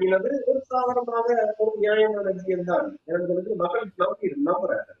களத்துக்கு இறங்கினது ஒரு சாதாரணமாக ஒரு நியாயமான விஷயம்தான். எனக்கு மக்கள்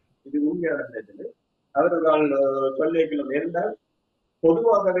நம்புறாங்க இது உண்மையான பிரச்சனை. அவர்கள் சொல்லிக்கலாம் இருந்தால்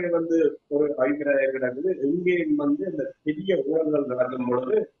பொதுவாகவே ஒரு அபிப்பிராயம் கிடக்குது. எங்கேயும் இந்த பெரிய ஊழல்கள் நடக்கும்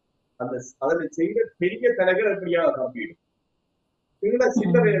பொழுது அதனை செய்த பெரிய தலைகள் எப்படியாவது தப்பிடும். சில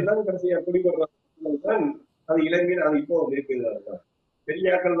சில்லறை எல்லாம் கடைசியா குடிவரதான் அது இலங்கையில் அது இப்போ இருக்குது.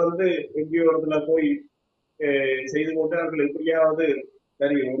 பெரியாக்கள் எங்கேயோ இடத்துல போய் செய்து கொண்டு அவர்கள் எப்படியாவது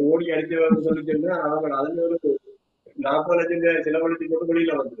சரி 1 கோடி அடிச்சவர்கள் சொல்லிச்சுன்னா அவங்க அதுல ஒரு 40 லட்சம் செலவழிச்சு போட்டு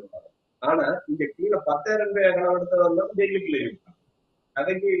வெளியில வந்துருவாங்க. ஆனா இங்க கீழே 10,000 ரூபாய் கணவெடுத்த வந்தாலும் ஜெயிலுக்குள்ள இருப்பாங்க.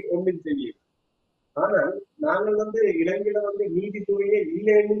 அதைக்கு ஒன்றும் செய்யும். ஆனால் நாங்கள் இலங்கையில நீதித்துறையே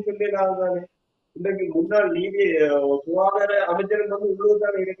இல்லைன்னு சொல்லலாம் தானே. இன்றைக்கு முன்னாள் நீதி சுகாதார அமைச்சரும்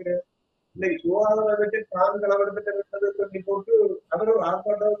உள்ளூர்தானே இருக்கிறேன். இன்னைக்கு சுகாதார அமைச்சர் தான் கலவரத்தை சொல்லி போட்டு அவர் ஒரு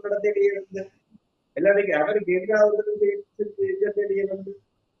ஆர்ப்பாட்டம் நடத்திலேயே இருந்து எல்லாருக்கும் அவருக்கு எதிராக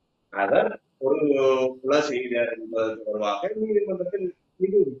அவர் ஒரு கொலை செய்தார் என்பது தொடர்பாக நீதிமன்றத்தில்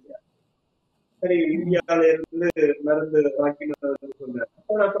நிரூபித்தார். சரி, இந்தியாவில இருந்து மருந்து வாக்கினர் சொன்னார்.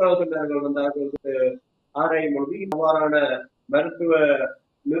 அப்புறம் சொன்னார்கள் ஆராயும் பொழுது இவ்வாறான மருத்துவ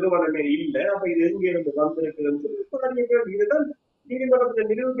நிறுவனமே இல்லை, அப்ப இது எங்க இருந்து வந்திருக்கு இதுதான் நீதிமன்றத்தில்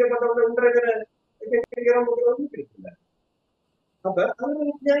நிரூபிக்கப்பட்ட இருக்குல்ல. அப்ப அது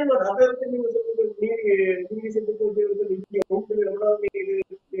நியாயமான அதை நீங்க சொல்றது நீதி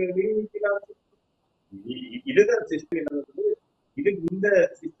நிரூபிக்கலாம். இதுதான் சிஸ்டம். இது இந்த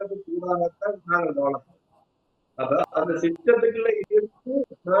சிஸ்டத்துக்கு கூடாதான் நாங்கள் கவனிப்போம். அப்ப அந்த சிஸ்டத்துக்குள்ள இருந்து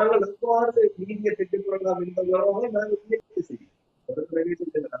நாங்கள் எவ்வாறு நீதியை பெற்றுக் கொள்ளலாம் என்பதோட நாங்கள் முயற்சி செய்யும்.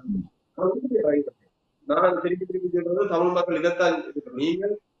 நான் திருப்பி சொல்றது தமிழ் மக்கள் இதைத்தான்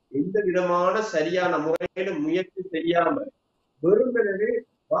நீங்கள் எந்த விதமான சரியான முறையில முயற்சி செய்யாம வெறுமனவே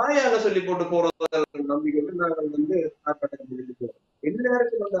வாயாக சொல்லி போட்டு போறது நம்பிக்கை நாங்கள் ஆர்ப்பாட்டம் இருக்கிறோம்.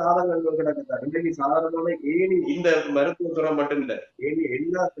 எல்லாருக்கும் ஆதங்கங்கள் கிடக்குதான். இன்றைக்கு சாதாரணமான ஏனி இந்த மருத்துவ துறை மட்டும் இல்லை, ஏனி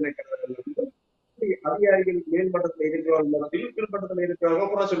எல்லா திணைக்களங்களும் அதிகாரிகள் மேல்மட்டத்தில் இருக்கிறவங்க மத்தியில் கீழ்மட்டத்தில் இருக்கிறவங்க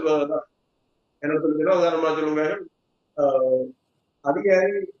கூட சொல்வதுதான். எனக்கு சொல்லுங்க, உதாரணமா சொல்லுவார்கள்,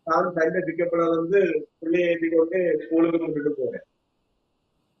 அதிகாரி தான் தன்னை பிக்கப்பட பிள்ளையை ஏற்றி கொண்டு ஸ்கூலுக்கு கொண்டுட்டு போறேன்.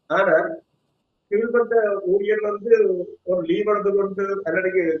 ஆனா கீழ்பட்ட ஊழியர் ஒரு லீவ் எடுத்து கொண்டு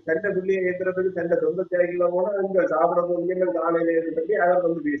தன்னடைக்கு தன்னை பிள்ளையை ஏற்றுறதுக்கு தன்னை சொந்த தேவையில கூட அங்க சாப்பிட போறீங்க காலையில சொல்லி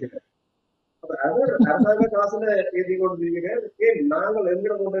அவர் பேசுறாரு. அப்ப அவர் அரசாங்க காசுல ஏற்றி கொண்டு இருக்கிறார். ஏன் நாங்கள்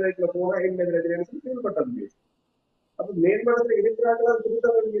எங்கட கொண்டதைக்குள்ள போனா என்ன பிரச்சனை கீழ்பட்டம் பேசு. அப்ப மேம்படத்துல இருக்கிறாங்களா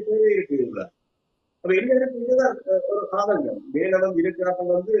திருத்த வேண்டிய தேவை இருக்குங்களா? அப்ப என்ன இருக்கு? இதுதான் ஒரு ஆதங்கம். மேல இருக்கிறாங்க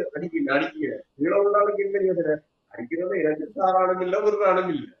அடிக்கிற இவ்வளவு நாளுக்கு என்ன யோசனை அடிக்கிறத எனக்கு தாராளம் இல்லை, ஒரு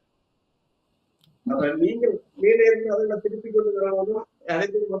ராணம் இல்லை. அப்ப நீங்கள் மேலே இருந்து அதை திருப்பி கொண்டுகிறவங்களும்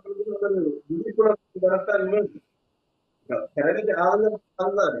அனைத்து மக்களுக்கும் விழிப்புணர்வு தரத்தான் வேணும். ஆதங்கம்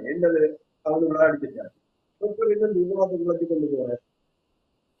அதுதான் என்னது அவங்க அடிச்சிருக்காங்க. இன்னும் விவாதம் குழந்தை கொண்டு போற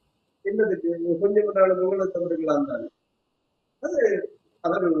என்னதுக்கு கொஞ்சம் உங்களை தவறுகளாம் தானே. அது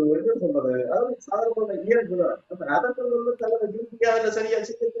அவர் என்ன சொல்றது, அதாவது சாதாரண இயல்புதான். அதற்கு தலைவர் டியூட்டியாக சரியா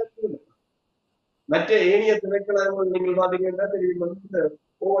செய்ய. மற்ற ஏனைய திணைக்களங்கள் நீங்கள் பாத்தீங்கன்னா தெரியும், இந்த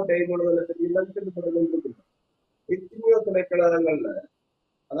ஓவர் டைம் தெரியும். எத்தனையோ திணைக்களங்கள்ல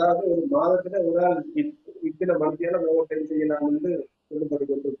அதாவது ஒரு மாதத்துல ஒரு நாள் இத்தனை மணித்தியால ஓவர் டைம் செய்யலாம் சொல்லப்பட்டு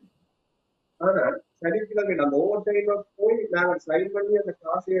கொண்டிருக்கு. ஆனால் சனிக்கிழமை நம்ம ஓவர் டைம் போய் நாங்கள் சைன் பண்ணி அந்த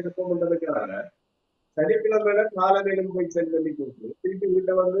காசை எடுப்போம்ன்றதுக்காக சனிக்கிழமையில காலவேலும் போய் சென்ட் பண்ணி கொடுத்து திருப்பி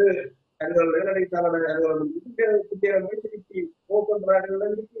வீட்டை அலுவலர்கள் நடைத்தாளர் அலுவலர்கள் திருப்பி ஓப்பன்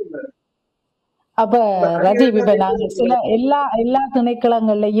இருக்கு. அப்ப ரஜீவ், இப்ப நாங்க சில எல்லா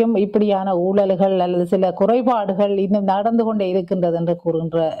திணைக்களங்கள்லையும் இப்படியான ஊழல்கள் அல்லது சில குறைபாடுகள் இன்னும் நடந்து கொண்டே இருக்கின்றது என்று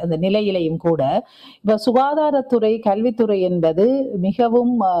கூறுகின்ற அந்த நிலையிலையும் கூட இப்ப சுகாதாரத்துறை, கல்வித்துறை என்பது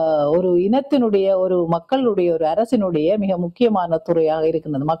மிகவும் ஒரு இனத்தினுடைய, ஒரு மக்களுடைய, ஒரு அரசினுடைய மிக முக்கியமான துறையாக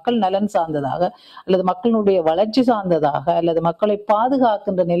இருக்கின்றது. மக்கள் நலன் சார்ந்ததாக அல்லது மக்களுடைய வளர்ச்சி சார்ந்ததாக அல்லது மக்களை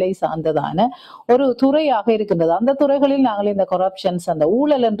பாதுகாக்கின்ற நிலை சார்ந்ததான ஒரு துறையாக இருக்கின்றது. அந்த துறைகளில் நாங்கள் இந்த கரப்ஷன்ஸ், அந்த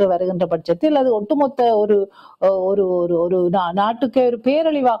ஊழல் என்று வருகின்ற பட்சத்தில் அது ஒட்டுமொத்த ஒரு ஒரு ஒரு ஒரு நாட்டுக்கே ஒரு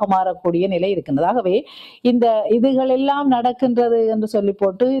பேரழிவாக மாறக்கூடிய நிலை இருக்கின்றது. ஆகவே இந்த இதுகள் எல்லாம் நடக்கின்றது என்று சொல்லி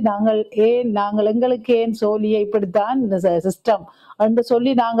போட்டு நாங்கள் எங்களுக்கு ஏன் சோழியை இப்படித்தான் இந்த சிஸ்டம் என்று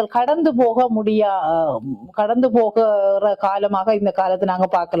சொல்லி நாங்கள் கடந்து போகிற காலமாக இந்த காலத்தை நாங்க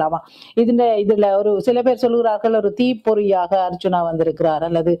பார்க்கலாமா? இதுல ஒரு சில பேர் சொல்லுகிறார்கள், ஒரு தீப்பொறியாக அர்ஜுனா வந்திருக்கிறார்,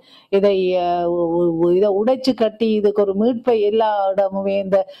 அல்லது இதை உடைச்சு கட்டி இதுக்கு ஒரு மீட்பை எல்லா இடமுமே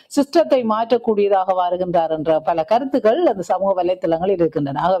இந்த சிஸ்டத்தை மாற்றக்கூடியதாக வருகின்றார் என்ற பல கருத்துக்கள் அந்த சமூக வலைத்தளங்களில்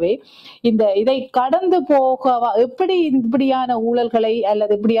இருக்கின்றன. ஆகவே இதை கடந்து போக எப்படி இப்படியான ஊழல்களை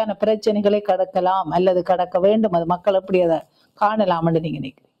அல்லது இப்படியான பிரச்சனைகளை கடக்கலாம் அல்லது கடக்க வேண்டும், அது மக்கள் எப்படி அதை காணலாம் என்று நீங்க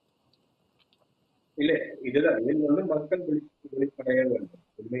நினைக்கிறீங்க? இல்ல, இதுதான் மக்கள் விழிப்படைய வேண்டும்.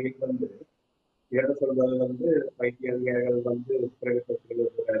 உண்மையில் இவர்கள் சொல்வது வைத்திய அதிகாரிகள்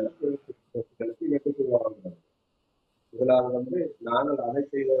இதனால் நாங்கள் அதை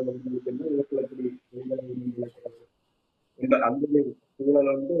செய்வது அந்த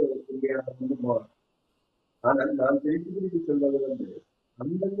சூழல் உண்மையாக ஆனால் நான் திருப்பி சொல்வது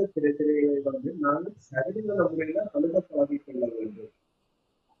அந்தந்த பிரச்சனைகளை நாங்கள் சரியான முறையில அணுக பழகிக்கொள்ள வேண்டும்.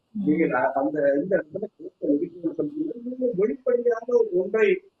 நீங்கள் அந்த இந்த இடத்துல வெளிப்படையாக ஒன்றை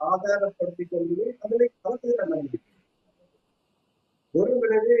ஆதாரப்படுத்திக் கொண்டு அதனை கலந்து நம்பிக்கை ஒரு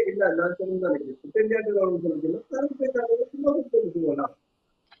விடவே இல்ல. நான் சொல்லலாம்.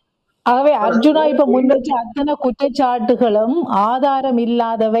 ஆகவே அர்ஜுனா இப்ப முன்வச்ச அத்தனை குற்றச்சாட்டுகளும் ஆதாரம்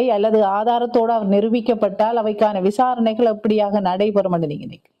இல்லாதவை அல்லது ஆதாரத்தோடு அவர் நிரூபிக்கப்பட்டால் அவைக்கான விசாரணைகள் எப்படியாக நடைபெறும் என்று நீங்க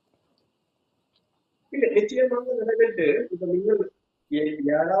நினைக்கிறீங்க? இல்ல, நிச்சயமாக நிறைவேற்று. இப்ப நீங்கள்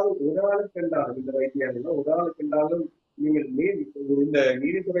யாராவது ஒரு ஆளுக்கு என்றாலும் இந்த வைத்தியம் ஒரு ஆளுக்கு என்றாலும் நீங்கள் இந்த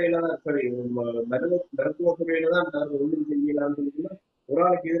நீதித்துறையில சரி மருத்துவத்துறையில தான் நாங்கள் ஒன்றும் செய்யலாம்னு சொல்லிட்டுன்னா ஒரு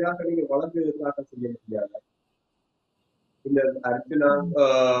ஆளுக்கு எதிராக நீங்க வழக்கு தாக்கல் செய்ய முடியாது. இந்த அர்ஜுனா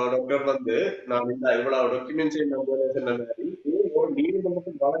டாக்டர் நான் இந்த இவ்வளவு டாக்குமெண்ட்ஸை சொன்ன மாதிரி ஒரு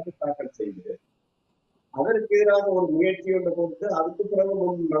நீதிமன்றத்தில் வழக்கு தாக்கல் செய்து அதற்கு எதிராக ஒரு முயற்சி ஒன்று கொடுத்து அதுக்கு பிறகு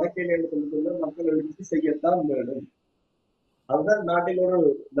நடக்கலைன்னு சொல்லிட்டு மக்கள் எழுதி செய்யத்தான் வேணும். அதுதான் நாட்டில் ஒரு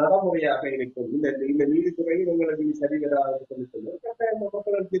நடைமுறையாக இருக்கும். இந்த நீதித்துறையில் உங்களுக்கு சரி வராது சொல்லி சொல்லுவோம்.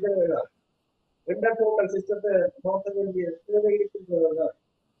 மக்களுக்கு இதான் டோட்டல் சிஸ்டத்தை மாற்ற வேண்டிய தேவை இருக்கின்றதுதான்.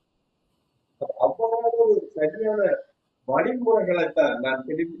 அவ்வளவு ஒரு சரியான வழிமுறைகளைத்தான் நான்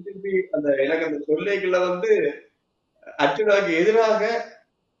திருப்பி எனக்கு அந்த சொல்லைகளை அர்ஜுனாவுக்கு எதிராக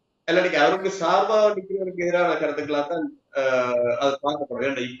இல்லாட்டி அவருக்கு சார்பாக நிற்கிறவருக்கு எதிரான கருத்துக்களா தான் அது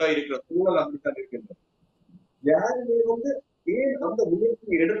பார்க்கப்படும். இப்ப இருக்கிற சூழல் அப்படித்தான் இருக்கின்றது. யாருமே ஏன் அந்த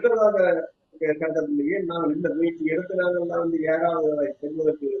முயற்சி எடுத்ததாக கருதவில்லை, ஏன் நாங்கள் இந்த முயற்சி எடுத்தனால யாராவது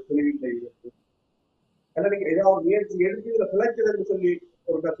சொல்வதற்கு தெளிவில்லை, அல்லது ஏதாவது முயற்சி எடுத்து இதுல பிழைச்சதுன்னு சொல்லி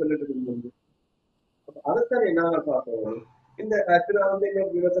ஒரு சொல்லிட்டு இருந்தது. அதைத்தானே நாங்கள் பார்ப்போம். இந்த அர்ஜுனா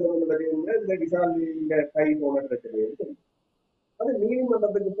விவசாயம் இந்த விசாரணையில கை போன பிரச்சனை அது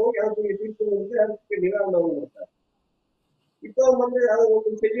நீதிமன்றத்துக்கு போய் அதுக்குரிய தீர்ப்பு அதுக்கு நிவாரணம் கொடுத்தார். இப்போ அதை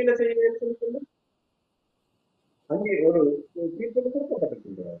ஒன்றும் செய்யலன்னு சொல்லி அங்கே ஒரு தீர்ப்பு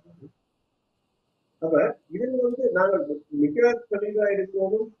கொடுக்கப்பட்டிருக்கின்றார். அப்ப இதில் நாங்கள் மிக தெளிவா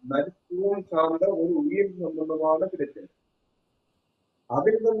இருக்கவும் மருத்துவம் சார்ந்த ஒரு உயிர் சம்பந்தமான பிரச்சனை.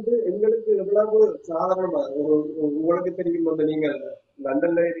 அதில் எங்களுக்கு எவ்வளவு சாதாரணமா உங்களுக்கு தெரியும், நீங்கள்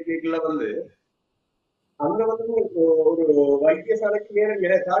லண்டன்ல இருக்கீங்கள அங்க ஒரு வைத்தியசாலைக்கு நேரம்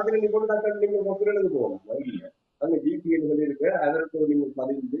காய்ச்சல் கொண்டு நீங்க மொத்தத்துக்கு போகணும். வழியில அங்க ஜிபின்னு சொல்லி இருக்கு, அதற்கு நீங்கள்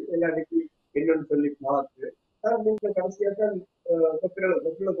பதிந்து எல்லாத்தைக்கு என்னன்னு சொல்லி பார்த்து நீங்க கடைசியா தான்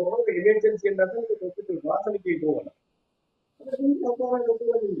தொற்றுல போகணும். எமர்ஜென்சி இருந்தால் வாசலுக்கு போகலாம்.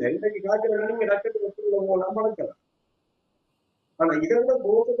 இன்றைக்கு காய்ச்சல் நீங்க டாக்டர் தொற்றுல போகலாம், வளர்க்கலாம். ஆனா இதோட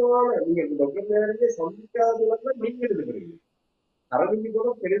மோசமான நீங்க டாக்டர் நேரடியே சந்திக்காததுல நீங்க எடுத்துக்கிறீங்க. அரவிந்தி கூட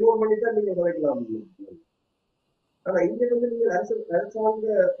டெலிபோன் பண்ணி தான் நீங்க வளைக்கலாம். ஆனா இங்க நீங்க அரசாங்க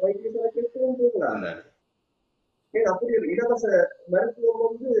வைத்தியசாலை கேட்கவும் போகலாம். ஏன் அப்படி ஒரு இலவச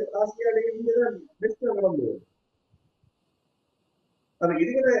மருத்துவம் ஆசியாவில இருந்துதான் பெஸ்ட் நடந்தது. அது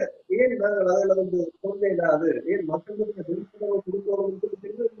இதுல ஏன் நாங்கள் அதுல சொல்ல இல்லாது ஏன் மக்களுக்கு விழிப்புணர்வு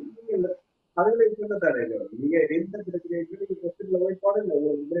கொடுக்கணும் அதுல சொன்னதானே நீங்க எந்த பிரச்சனைக்கு வைப்பாடு இல்லை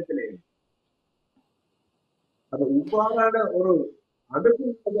ஒரு பிரச்சனை. அது இவ்வாறான ஒரு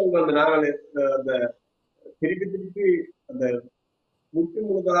அனுபவங்கள் நாங்கள் அந்த திருப்பி அந்த முற்று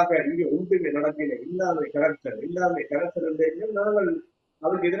முழுதாக இங்கே ஒன்றுமே நடக்கல இல்லாத கரைச்சல் நாங்கள்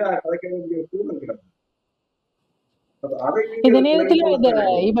அதுக்கு எதிராக கலைக்க வேண்டிய சூழல் கிடக்கும். அதை இந்த நீங்கள் நேரத்துல குறைத்து இந்த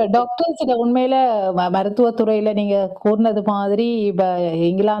சொல்லுங்கள். இப்ப டாக்டர்ஸ் உண்மையில மருத்துவத்துறையில நீங்க கூறினது மாதிரி இப்ப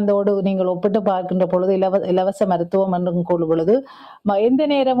இங்கிலாந்தோடு நீங்கள் ஒப்பிட்டு பார்க்கின்ற பொழுது இலவச மருத்துவம் என்று கூறும் பொழுது எந்த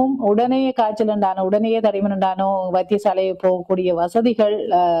நேரமும் உடனே காய்ச்சல் உண்டானோ உடனே தடிமன் உண்டானோ வைத்தியசாலை போகக்கூடிய வசதிகள்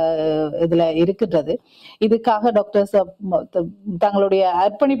இதுல இருக்கின்றது. இதுக்காக டாக்டர்ஸ் தங்களுடைய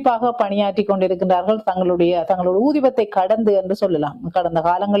அர்ப்பணிப்பாக பணியாற்றி கொண்டிருக்கின்றார்கள். தங்களுடைய ஊதியத்தை கடந்து என்று சொல்லலாம். கடந்த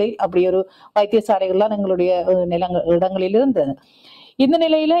காலங்களில் அப்படி ஒரு வைத்தியசாலைகள்லாம் எங்களுடைய இடங்களில் இருந்தது. இந்த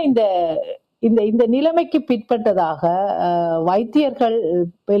நிலையில இந்த இந்த இந்த நிலைமைக்கு பிற்பட்டதாக வைத்தியர்கள்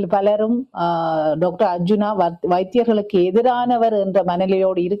பலரும் டாக்டர் அர்ஜுனா வைத்தியர்களுக்கு எதிரானவர் என்ற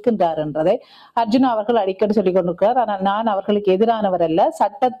மனநிலையோடு இருக்கின்றார் என்றதை அர்ஜுனா அவர்கள் அடிக்கடி சொல்லிக் கொண்டிருக்கிறார். ஆனால் நான் அவர்களுக்கு எதிரானவர் அல்ல,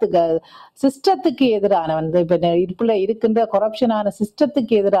 சிஸ்டத்துக்கு எதிரானவன். இப்ப இருக்கின்ற கரப்ஷனான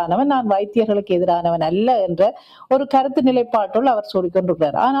சிஸ்டத்துக்கு எதிரானவன், நான் வைத்தியர்களுக்கு எதிரானவன் அல்ல என்ற ஒரு கருத்து நிலைப்பாட்டோடு அவர் சொல்லிக்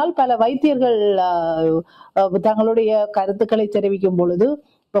கொண்டிருக்கிறார். ஆனால் பல வைத்தியர்கள் தங்களுடைய கருத்துக்களை தெரிவிக்கும் பொழுது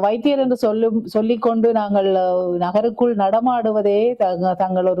இப்ப வைத்தியர் என்று சொல்லிக்கொண்டு நாங்கள் நகருக்குள் நடமாடுவதே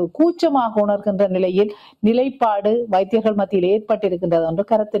தங்கள் ஒரு கூச்சமாக உணர்கின்ற நிலைப்பாடு வைத்தியர்கள் மத்தியில் ஏற்பட்டிருக்கின்றது என்று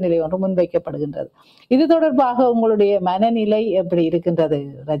கருத்து நிலை ஒன்று முன்வைக்கப்படுகின்றது. இது தொடர்பாக உங்களுடைய மனநிலை எப்படி இருக்கின்றது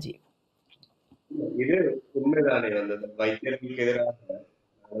ரஜி? இது உண்மைதானே. வந்தது வைத்தியர்களுக்கு எதிராக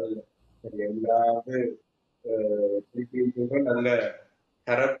எல்லாவது நல்ல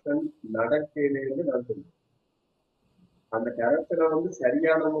கரப்ஷன் நடக்கிறது நான் சொல்லுவேன். அந்த கரப்ஷனை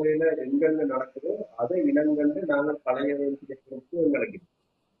சரியான முறையில எங்கெங்க நடக்குதோ அதை இனங்கண்டு நாங்கள் பழைய வேண்டிய பொறுப்பு எங்களுக்கு.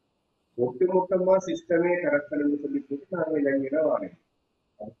 ஒட்டுமொத்தமா சிஸ்டமே கரப்ஷன் சொல்லி போட்டு நாங்கள் இளைஞர வாங்க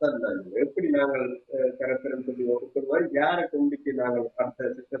அதுதான் எப்படி நாங்கள் கரப்ஷன் சொல்லி ஒட்டுமா யாரை கொண்டுக்கு நாங்கள்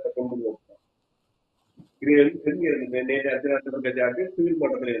அடுத்த சிஸ்டத்தை கொண்டு வைப்போம். இது நேற்று அர்ஜுனாக்கு ஃபீல்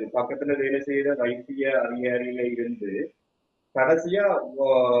பண்றது இருக்கு. பக்கத்துல வேலை செய்யற வைத்திய அதிகாரியில இருந்து கடைசியா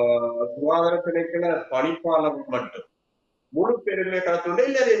சுகாதார திணைக்கள பணிப்பாளர் மட்டும் முழு பேருமே கலத்துண்டு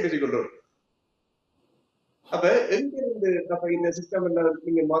எல்லாரையும் பேசிக்கொண்டோம். அப்ப எங்க இருந்து அப்ப இந்த சிஸ்டம் எல்லாம்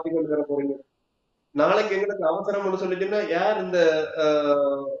நீங்க மாத்திக்கொண்டு வர போறீங்க? நாளைக்கு எங்களுக்கு அவசரம் சொல்லிச்சுன்னா யார் இந்த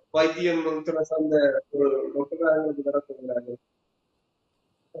வைத்தியம் சார்ந்த ஒரு டாக்டர்களுக்கு வர போகிறாங்க?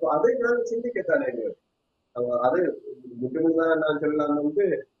 அப்ப அதை நாங்கள் சிந்திக்கத்தானே. அது முக்கியமாக நான் சொல்லலாம்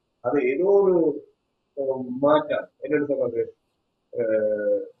அது ஏதோ ஒரு மாற்றம் என்னன்னு சொல்றது,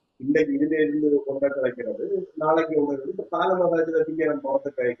 இன்னைக்கு இதுல இருந்து கொண்டாட்ட வைக்கிறது, நாளைக்கு உங்களுக்கு காலமாதாரத்துல திங்கம் போறத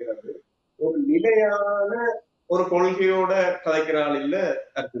கதைக்கிறது, ஒரு நிலையான ஒரு கொள்கையோட கதைக்கிறாள் இல்ல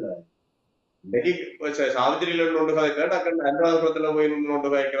கருத்துறாரு. இன்னைக்கு சாவித்திரியில ஒன்று கதைக்கிறார், டக்குன்னு அனுராதபுரத்துல போய் ஒன்று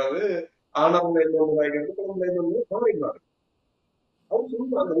கதைக்கிறது, ஆனவங்க ஒன்று கதைக்கிறது, குழந்தை கவனிக்கிறாரு. அவர்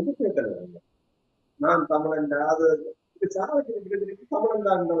சொல்லுவாங்க இது கேட்கல நான் தமிழன் அது சாவித்திரி தமிழன்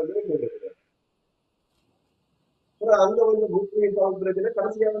தான். அங்க முக்கிய பிரச்சனை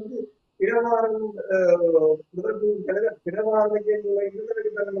கடைசியா பிரவாரம் பிரவாரணைக்கு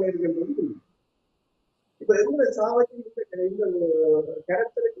தலைமுறை இருக்கின்றது. இப்ப எந்த சாவத்திற்கு இந்த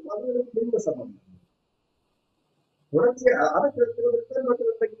கேரக்டருக்கு அவர்களுக்கு எந்த சம்பந்தம் தொடர்ச்சியா அதை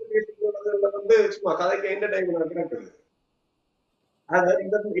சும்மா கதைக்கு என்டர்டைன்மெண்ட் நடக்குது. அத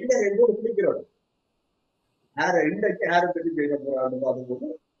இந்த என்னோட பிடிக்கிறோம் யார இன்றைக்கு யாரை பற்றி பேச போறான்னு பார்க்கும்போது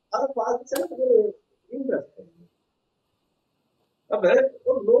அதை பார்த்து சில இன்ட்ரெஸ்ட். அப்ப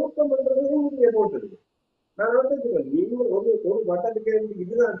ஒரு நோக்கம் போட்டுருக்கு. நான் நீங்க ஒரு வட்டத்துக்கு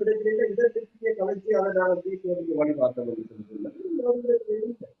இதுதான் கிடைக்கிறீங்க, இதை திருச்சியை கலைச்சி அதை நாங்கள் தீர்த்து வழி பார்த்தோம்.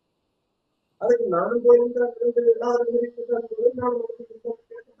 அதுக்கு நானும்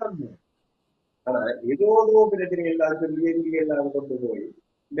ஆனா ஏதோ பிரச்சனை எல்லாருக்கும் இயங்கி எல்லாம் கொண்டு போய்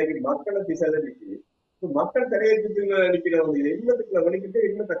இன்னைக்கு மக்களை திசைக்கு மக்கள் தலையெழுத்து அடிக்கிறவங்க என்னத்துக்குள்ள வலிக்கிட்டு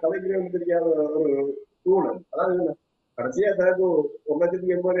என்னத்தை கலைக்கிறவங்க தெரியாத ஒரு சூழல். அதாவது கடைசியா தனக்கு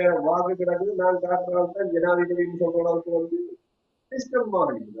 1,80,000 வாக்கு கிடக்குது, நான் காட்டுறாங்க தான் ஜனாதிபதினு சொல்ற அளவுக்கு சிஸ்டம்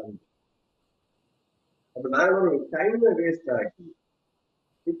மாறிடுது. அப்ப நாங்கள் ஒரு டைம் வேஸ்ட் ஆக்கி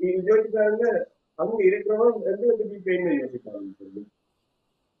இப்ப யோசிப்பாங்க அங்க இருக்கிறவங்க எங்களுக்கு இப்ப என்ன யோசிப்பாங்க சொல்லி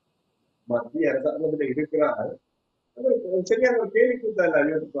மத்திய அரசாங்கத்துல இருக்கிறார் சரியான ஒரு கேள்வி கூத்தால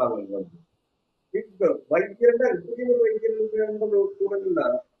யோசிப்பாங்க. இப்ப வைக்கிறதா இப்படி ஒரு வைக்கிறது சூழல்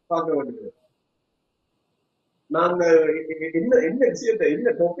பார்க்க வேண்டியது. நாங்க என்ன விஷயத்த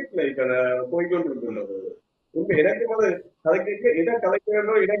என்ன டாபிக்ல போய்கொண்டு இருக்கிறோம். உங்க எனக்கு போது கலைக்க இதை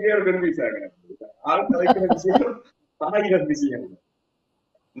கலைக்கிறதோ இடக்கே ஒரு கன்ஃபியூஸ் ஆகிறேன். ஆள் கலைக்கிற விஷயம் 1000 விஷயம்.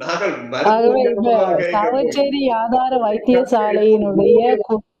 சாவச்சேரி ஆதார வைத்தியசாலையினுடைய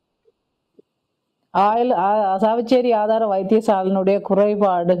சாவச்சேரி ஆதார வைத்தியசாலையினுடைய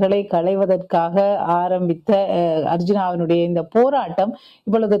குறைபாடுகளை களைவதற்காக ஆரம்பித்த அர்ஜுனாவினுடைய இந்த போராட்டம்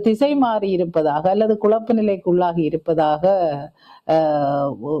இப்பொழுது திசை மாறி இருப்பதாக அல்லது குழப்ப நிலைக்குள்ளாகி இருப்பதாக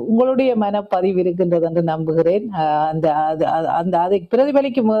உங்களுடைய மனப்பதிவு இருக்கின்றது என்று நம்புகிறேன். அந்த அந்த அதை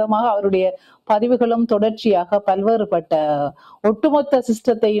பிரதிபலிக்கும் விதமாக அவருடைய பதிவுகளும் தொடர்ச்சியாக பல்வேறுபட்ட ஒட்டுமொத்த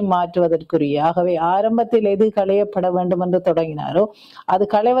சிஸ்டத்தையும் மாற்றுவதற்குரிய, ஆகவே ஆரம்பத்தில் எது களையப்பட வேண்டும் என்று தொடங்கினாரோ அது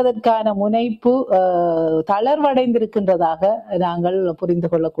களைவதற்கான முனைப்பு தளர்வடைந்திருக்கின்றதாக நாங்கள் புரிந்து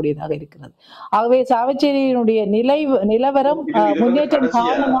கொள்ளக்கூடியதாக இருக்கிறது. ஆகவே சாவச்சேரியினுடைய நிலவரம் முன்னேற்றம்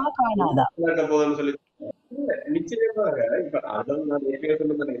காரணமாக காணாதா? நிச்சயமாக இப்ப அதான் நான் ஏற்கனவே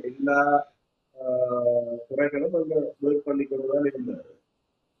சொன்னது, எல்லா துறைகளும் அங்க ஒர்க் பண்ணி கொண்டுதான் இருந்தாரு.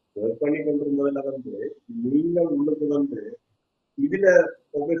 ஒர்க் பண்ணி கொண்டிருந்ததுல நீங்கள் உள்ளுக்கு இதுல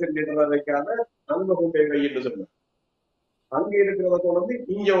ப்ரொஃபஷன் லீடரா வைக்காம அங்க கொண்டு வைன்னு சொன்னேன். அங்க இருக்கிறத கொண்டு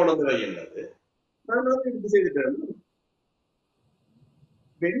இங்க உணர்ந்து வைக்கிறது. நான் இது செய்துட்டேன்.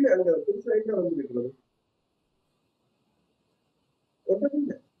 வெளில அங்க புதுசா எங்க இருக்கிறது ஒன்றும்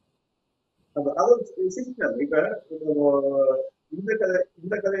சிஸ்டம். இப்ப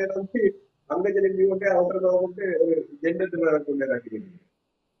இந்த கதையை அங்க ஜெனி கொண்டே அவரை கொண்டு ஒரு ஜெண்டத்துல கொண்டு இறக்கிறீங்க.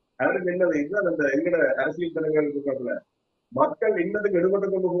 அவருக்கு என்னது இதுதான் அந்த எங்கட அரசியல் தலைவர்கள் இருக்கிறதுல மக்கள் இன்னத்துக்கு எடுபட்டு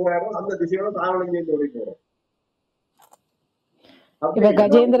கொண்டு போறாரோ அந்த திசையோட தாவணி ஓடி போறோம். இப்ப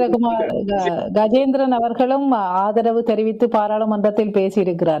கஜேந்திரன் அவர்களும் ஆதரவு தெரிவித்து பாராளுமன்றத்தில்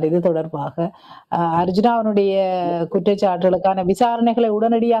பேசியிருக்கிறார் இது தொடர்பாக. அர்ஜுனாவுடைய குற்றச்சாட்டுகளுக்கான விசாரணைகளை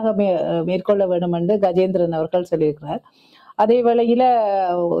உடனடியாக மேற்கொள்ள வேண்டும் என்று கஜேந்திரன் அவர்கள் சொல்லியிருக்கிறார். அதே வேளையில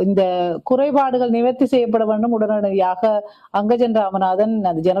இந்த குறைபாடுகள் நிவர்த்தி செய்யப்பட வேண்டும் உடனடியாக அங்கஜன் ராமநாதன்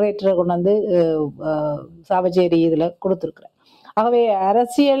அந்த ஜெனரேட்டரை கொண்டு வந்து சாவச்சேரி இதுல கொடுத்திருக்கிறார். ஆகவே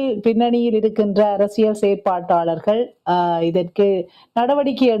அரசியல் பின்னணியில் இருக்கின்ற அரசியல் செயற்பாட்டாளர்கள் இதற்கு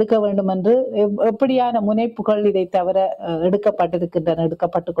நடவடிக்கை எடுக்க வேண்டும் என்று எப்படியான முனைப்புகள் இதை தவிர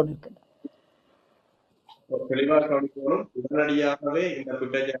எடுக்கப்பட்டு கொண்டிருக்கின்றன. தெளிவாக கவனிக்கணும். உடனடியாகவே இந்த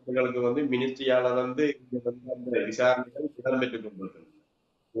குற்றச்சாட்டுகளுக்கு மினிஸ்ட்ரியால அந்த விசாரணைகள் இடம்பெற்றுக் கொண்டிருக்கின்றன.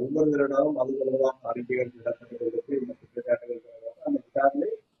 ஒவ்வொரு வருடமும் அது தொடர்பாக அறிக்கைகள் இடம்பெற்றுக் கொண்டிருக்கு. இந்த குற்றச்சாட்டுகள் அந்த விசாரணை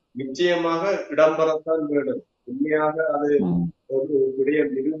நிச்சயமாக இடம்பெறத்தான் வேண்டும். உண்மையாக அது ஒரு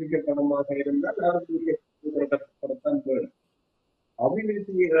விடயம் நிரூபிக்கப்படமாக இருந்தால் அதற்குரியத்தான் வேண்டும்.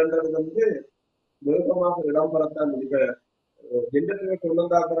 அபிவிருத்தி என்றது வேகமாக இடம்பெறத்தான். இப்ப ஜெண்டர்களை கொண்டு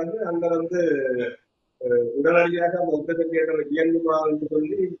வந்தா பிறகு அங்க உடனடியாக அந்த ஒத்தகத்தியர்கள் இயங்குமா என்று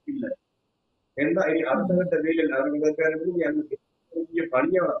சொல்லி இல்லை. ஏன்னா அடுத்த கட்ட வேலையில் அவர்களுக்கு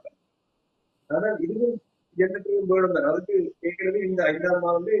பணியாளர். ஆனால் இதுவும் ஜெண்டர்லையும் வேணும் தான். அதுக்கு ஏற்கனவே இந்த 5ஆம்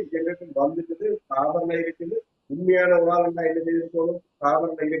மாதமே ஜெண்டர்கள் வந்துட்டு ஆபரணம் இருக்குது. உண்மையான உதாரணம் என்ன செய்திருக்கணும்,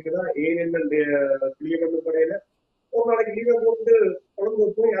 ஆபரணம் இருக்குதா, ஏன் என்ன கிளியர் பண்ண படையில ஒரு நாளைக்கு லீவை போட்டு குழந்தை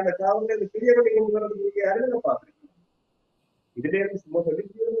போய் அந்த காவலை அந்த கிளியர் பண்ணி கொண்டு வரதுக்கு யாருன்னு நான் பார்த்துருக்கேன். இதுல இருந்து சும்மா சொல்லி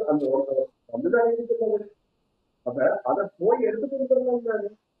அந்த வந்துதான் இருக்கிறது. அப்ப அதை போய் எடுத்துட்டு வந்துருந்தாங்க.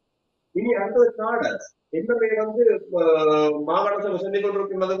 இனி அடுத்தது கார்டர்ஸ் என்னமே மாகாண சபை சொல்லி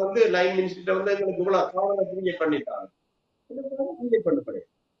கொண்டிருக்கிறது லைன் மினிஸ்டர் எங்களுக்கு இவ்வளவு காவலை கிரியேட் பண்ணிட்டாங்க. கிரியேட் பண்ணப்படையாது.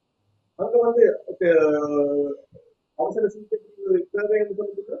 அங்க அவசர சிகிச்சைக்கு தேவை என்று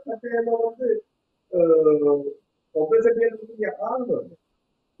சொல்லிட்டு கட்டாயமா ஆளுநர்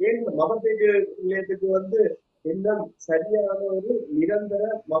ஏன் மகப்பேற்று நிலையத்துக்கு இன்னும் சரியான ஒரு நிரந்தர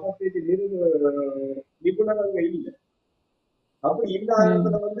மகப்பேற்று நிபுணர் அங்க இல்லை. அப்படி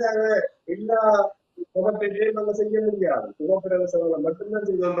இல்லாததுல அங்க எல்லா மகப்பேற்றையும் நாங்க செய்ய முடியாது. சுகப்பிரவேசங்களை மட்டும்தான்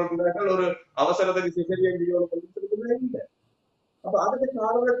செய்து கொண்டிருக்கிறார்கள். ஒரு அவசரத்துக்கு சிசரியன் இல்லை. அப்ப அதுக்கு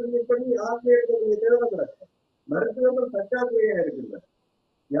காரணத்தை பண்ணி ஆசிரியர்கள் தேவை கிடக்கு. மருத்துவர்கள் பற்றாக்குறையா இருக்குல்ல.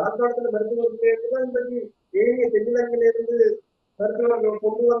 யாழ்ப்பாணத்துல மருத்துவர்கள் இன்றைக்கு ஏனைய தென்னிலங்கையில இருந்து மருத்துவர்கள்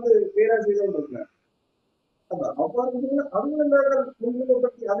கொண்டு வேலை செய்து கொண்டிருக்கிறார். அவ்வாறு அவங்க நாங்கள்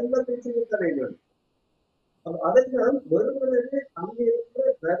முன்னிலைப்படுத்தி அதெல்லாம் பேச்சு தடைகள். அதைத்தான் வெறுமனே அங்கே இருக்கிற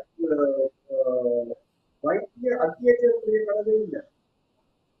வைத்திய அத்தியட்சருடைய கடமை இல்லை.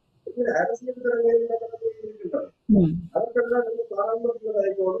 அரசியல் கடமை இருக்கின்றன. அதற்கெல்லாம் பாராளுமன்ற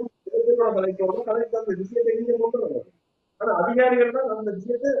கலைக்கோடும் தேர்தலோட கலைக்கோடும் கலைக்கு அந்த விஷயத்தை இங்கே கொண்டு வரணும். ஆனா அதிகாரிகள் தான் அந்த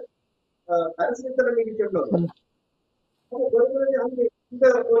விஷயத்தை அரசியல் தலைமைக்கு சொல்லுவாங்க. அங்கே இந்த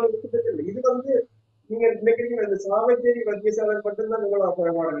இது நீங்க நினைக்கிறீங்க இந்த சாவச்சேரி வைத்தியசாலை மட்டும்தான் உங்களோட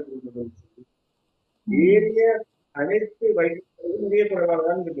குறைபாடு இருக்கிறது. ஏரிய அனைத்து வைத்திய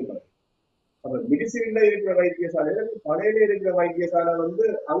குறைபாடுதான் இருக்கிறார். அப்ப மிடிசின்ல இருக்கிற வைத்தியசாலை பழையில இருக்கிற வைத்தியசாலை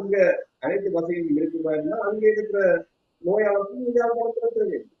அங்க அனைத்து வசதியும் இருக்குமா இருந்தா அங்க இருக்கிற நோயாளர்களுக்கும்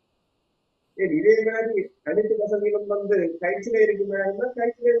இந்தியாவுக்கு ஏன் இதே மாதிரி அனைத்து வசதிகளும் கைச்சில இருக்குமா இருந்தா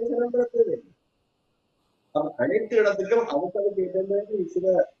கைச்சில சிறந்தது. அப்ப அனைத்து இடத்துக்கும் அவசரத்துக்கு ஏற்ற மாதிரி சில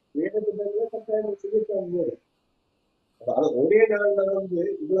வேதத்திட்டங்களை கட்டாயம் செய்ய. அது ஒரே நாள்ல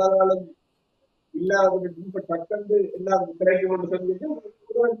இவ்வளவு நாளும் இல்லாத இப்ப டக்கந்து எல்லாருக்கும் கிடைக்கும் சொல்லிட்டு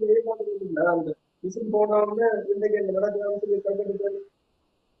அந்த மிஷின் போனவங்க இன்னைக்கு என்ன நடக்கிறான்னு சொல்லி கண்டுபிடிச்சாரு.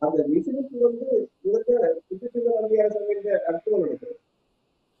 அந்த மிஷினுக்கு இவங்க டிஜிட்டல் வங்கியாக வேண்டிய அர்த்தம் எடுக்கிறது.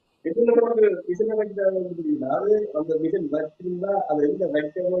 இதுல மிஷினை வைக்கிறா அது அந்த மிஷின் வச்சிருந்தா அதை எங்க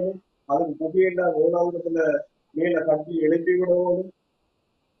வைக்க வேணும், அதுக்கு புகையில ஓடாவிடத்துல மேல கட்டி எழுப்பி விடவும்,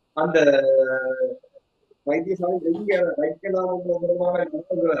 அந்த வைத்தியசாலை எங்க வைக்கலாம்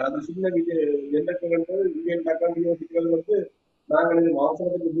அது சின்ன எண்ணங்கள் இந்தியன் தக்காளி யோசிக்கிறது நாங்கள்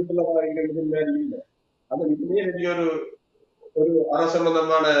அவசரத்துக்கு வீட்டுல வாங்கிக்கிறது மாதிரி இல்லை. அந்த இதுலயே ஒரு ஒரு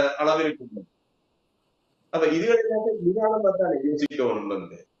அரசம்பந்தமான அளவு இருக்கு. அப்ப இதுகள் எல்லாமே நிதானமா தானே யோசிக்கணும்.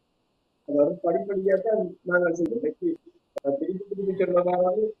 அதாவது படிப்படியாத்தான் நாங்கள் செய்வோம். திருப்பி திருப்பி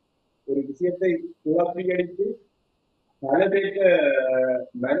சொன்னதாவது ஒரு விஷயத்தை குழப்பி அடித்து பல பேர்த்த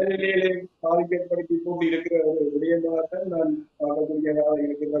மனநிலையிலே பாதிக்கப்படுத்தி போட்டு இருக்கிற ஒரு விடயமாகத்தான் நான் பார்க்கக்கூடியதாக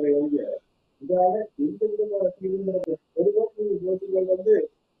இருக்கிறதை ஒழிய இதால எந்த விதமான தீர்வு ஒருவர் யோசிகள்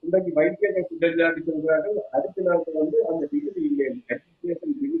இன்றைக்கு வைத்தியத்தை குற்றச்சாட்டு சொல்கிறார்கள். அடுத்த நாட்கள் அந்த டிகிரி இல்லை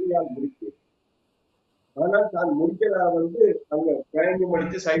டிகிரியால் முடிச்சு, ஆனால் தான் முடிச்சதா அங்க கயங்கி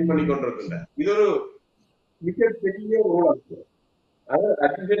முடிச்சு சைன் பண்ணி கொண்டிருக்கின்ற இது ஒரு மிகப்பெரிய ஊழல். அதாவது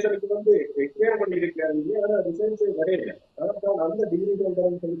அட்மினிஸ்ட்ரேஷனுக்கு எக்ஸ்பிளைன் பண்ணி இருக்கிறாங்க, ஆனா ரிசல்ட்ஸ் வரையில. ஆனால் அந்த டிகிரி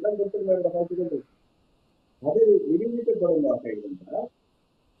சொல்றேன்னு சொல்லித்தான் பார்த்துக்கொண்டு அது நிரூபிக்கப்படுவதாக இருந்தால்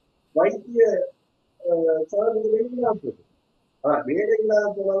வைத்திய சாதனைகளே இல்லாம போகும். வேலை இல்லாத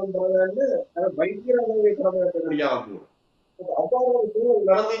போனாலும் பரவாயில்ல, வைத்தியராகவே கடமையாற்ற முடியாம போகும். அவ்வாறு ஒரு சூழல்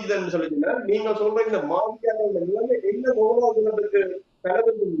நடந்துச்சுன்னு சொல்லிச்சுன்னா நீங்க சொல்ற இந்த மாதிரியான எல்லாமே என்ன உருவாக்குறதுக்கு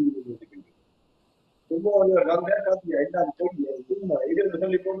செலவு சும்மா எல்லாம் போய் சும்மா இது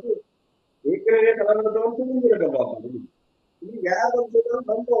சொல்லி போட்டு ஏற்கனவே கலந்துட்டோம் தூங்கிருக்க பார்ப்பாங்க. இது யாரும் சொன்னாலும்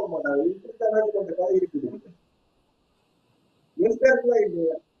நம்ப மாட்டாங்க. இப்படித்தான் கொஞ்சம் கதை இருக்குது.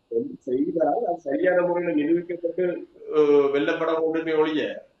 செய்தால் அது சரியான முறையில் நிரூபிக்கப்பட்டு வெல்லப்பட முடியுமே ஒழிய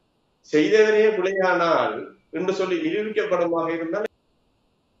செய்தவரே பிழையானால் என்று சொல்லி நிரூபிக்கப்படமாக இருந்தால்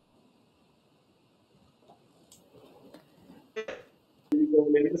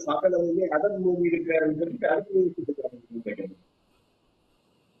சகலமே அதன் மீது இருக்கிறார்கள் சொல்லி அடுத்து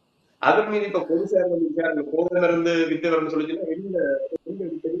அதன் மீது இப்ப பொது சேர்ந்த போதிலிருந்து வித்தவர்னு சொல்லிச்சுன்னா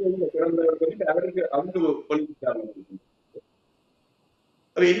பிறந்தவர் சொல்லிட்டு அவருக்கு அவங்க பொலிட்டாங்க.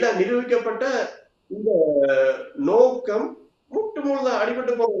 எல்லாம் நிரூபிக்கப்பட்ட இந்த நோக்கம் முட்டு முழுதான்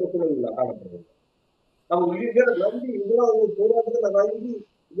அடிபட்டு போற சூழல் காணப்படுறது. நம்ம உயிர்களை நம்பி இவ்வளவு போராட்டத்துல வாங்கி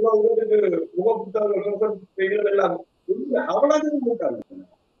இவ்வளவு பேருக்கு முகப்புத்தகங்கள் எல்லாம் அவ்வளவு மூட்டாங்க.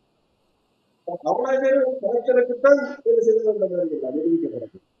 அவ்வளவு பேரும் கலெக்டருக்குத்தான் வேலை செய்து கொண்ட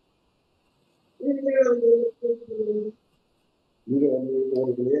நிரூபிக்கப்படாது. நீங்க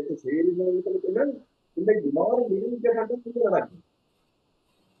ஒரு விளையாட்டு செய்திகளுக்கு இன்னைக்கு மாறி நிரூபிக்கப்பட்ட நடக்கும்.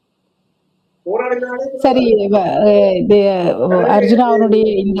 சரி, அர்ஜுனாவினுடைய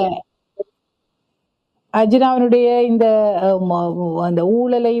இந்த அந்த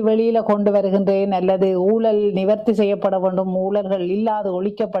ஊழலை வெளியில கொண்டு வருகின்றேன் அல்லது ஊழல் நிவர்த்தி செய்யப்பட வேண்டும், ஊழல்கள் இல்லாது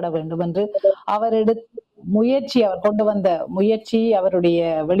ஒழிக்கப்பட வேண்டும் என்று அவர் முயற்சி, அவர் கொண்டு வந்த முயற்சி, அவருடைய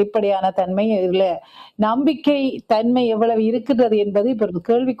வெளிப்படையான தன்மை, இதுல நம்பிக்கை தன்மை எவ்வளவு இருக்கின்றது என்பது இப்ப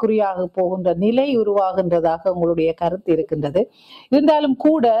கேள்விக்குறியாக போகின்ற நிலை உருவாகின்றதாக உங்களுடைய கருத்து இருக்கின்றது. இருந்தாலும்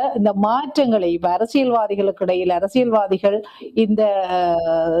கூட இந்த மாற்றங்களை இப்ப அரசியல்வாதிகளுக்கு இடையில் அரசியல்வாதிகள்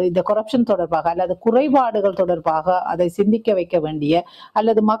இந்த கரப்ஷன் தொடர்பாக அல்லது குறைபாடுகள் தொடர்பாக அதை சிந்திக்க வைக்க வேண்டிய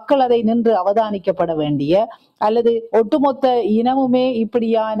அல்லது மக்கள் அதை நின்று அவதானிக்கப்பட வேண்டிய அல்லது ஒட்டுமொத்த இனமுமே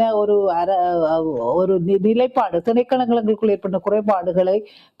இப்படியான ஒரு நிலைப்பாடு திணைக்களங்களுக்குள் ஏற்பட்ட குறைபாடுகளை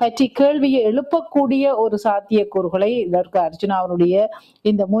பற்றி கேள்வியை எழுப்பக்கூடிய ஒரு சாத்தியக்கூறுகளை இதற்கு அர்ஜுனாவுடைய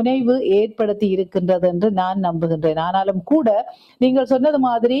இந்த முனைவு ஏற்படுத்தி இருக்கின்றது என்று நான் நம்புகின்றேன். ஆனாலும் கூட நீங்கள் சொன்னது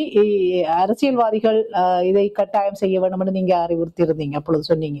மாதிரி அரசியல்வாதிகள் இதை கட்டாயம் செய்ய வேண்டும் என்று நீங்க அறிவுறுத்தி இருந்தீங்க. அப்பொழுது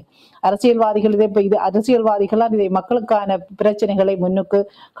சொன்னீங்க அரசியல்வாதிகள் இது அரசியல்வாதிகளால் இதை மக்களுக்கான பிரச்சனைகளை முன்னுக்கு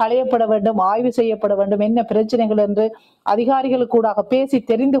களையப்பட வேண்டும், ஆய்வு செய்யப்பட வேண்டும், என்ன பிரச்சனைகள் என்று அதிகாரிகள் கூட பேசி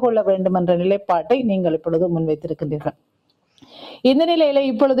தெரிந்து கொள்ள வேண்டும் என்ற நிலைப்பாட்டை நீங்கள் இப்பொழுது முன்வைத்திருக்கின்றீர்கள். இந்த நிலையில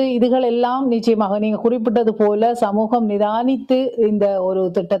இப்பொழுது இதுகள் எல்லாம் நிச்சயமாக நீங்க குறிப்பிட்டது போல சமூகம் நிதானித்து இந்த ஒரு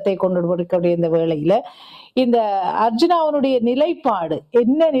திட்டத்தை கொண்டு வரக்கூடிய இந்த வேளையில இந்த அர்ஜுனாவனுடைய நிலைப்பாடு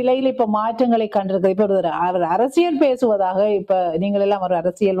என்ன நிலையில இப்ப மாற்றங்களை கண்டிருக்கு. இப்ப அவர் அரசியல் பேசுவதாக இப்ப நீங்கள் எல்லாம் ஒரு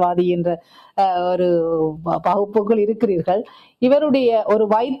அரசியல்வாதி என்ற ஒரு பகுப்புகள் இருக்கிறீர்கள். இவருடைய ஒரு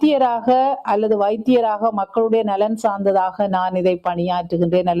வைத்தியராக அல்லது மக்களுடைய நலன் சார்ந்ததாக நான் இதை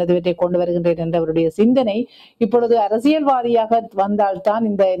பணியாற்றுகின்றேன் அல்லது இவற்றை கொண்டு வருகின்றேன் என்றவருடைய சிந்தனை இப்பொழுது அரசியல்வாதியாக வந்தால்தான்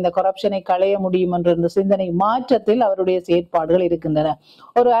இந்த கரப்ஷனை களைய முடியும் என்ற இந்த சிந்தனை மாற்றத்தில் அவருடைய செயற்பாடுகள் இருக்கின்றன.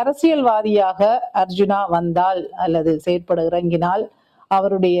 ஒரு அரசியல்வாதியாக அர்ஜுனா வந்தால் அல்லது செயற்பட இறங்கினால்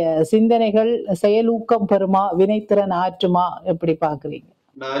அவருடைய சிந்தனைகள் செயலூக்கம் பெறுமா, வினைத்திறன் ஆற்றுமா, எப்படி பாக்குறீங்க?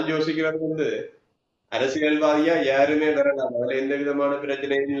 நான் யோசிக்கிறது அரசியல்வாதியா யாருமே வரலாம், அதுல எந்த விதமான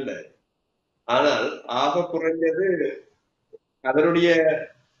பிரச்சனையும் இல்லை. ஆனால் ஆக குறைஞ்சது அதனுடைய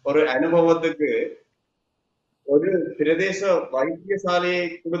ஒரு அனுபவத்துக்கு ஒரு பிரதேச வைத்தியசாலையை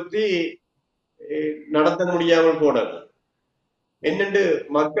கொடுத்து நடத்த முடியாமல் போனது. என்னென்று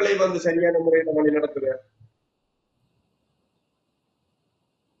மக்களை வந்து சரியான முறையில வழி நடத்துற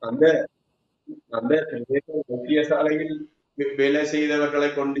அந்த அந்த பிரதேச வைத்தியசாலையில் வேலை செய்தவர்களை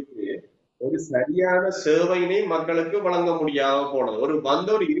கொண்டு ஒரு சரியான சேவையினை மக்களுக்கு வழங்க முடியாம போனது. ஒரு வந்த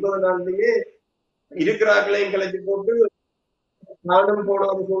ஒரு 20 நாள்லயே இருக்கிறார்களையும் கலைச்சு போட்டு நாடும் போன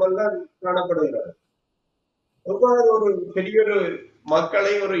ஒரு சூழல் தான் காணப்படுகிறது. எவ்வாறு ஒரு பெரிய ஒரு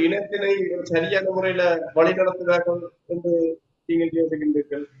மக்களை ஒரு இனத்தினை ஒரு சரியான முறையில வழி நடத்துகிறார்கள் என்று நீங்கள்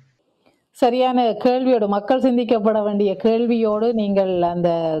யோசிக்கின்றீர்கள்? சரியான கேள்வியோடு, மக்கள் சிந்திக்கப்பட வேண்டிய கேள்வியோடு நீங்கள் அந்த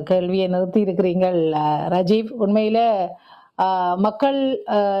கேள்வியை நிறுத்தி இருக்கிறீர்கள் ரஜீவ். உண்மையில மக்கள்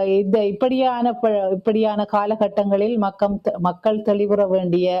இந்த இப்படியான காலகட்டங்களில் மக்கள் தெளிவுற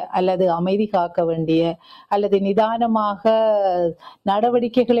வேண்டிய அல்லது அமைதி காக்க வேண்டிய அல்லது நிதானமாக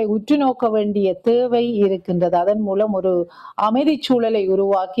நடவடிக்கைகளை உற்று நோக்க வேண்டிய தேவை இருக்கின்றது. அதன் மூலம் ஒரு அமைதி சூழலை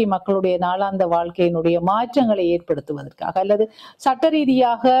உருவாக்கி மக்களுடைய நாளாந்த வாழ்க்கையினுடைய மாற்றங்களை ஏற்படுத்துவதற்காக அல்லது சட்ட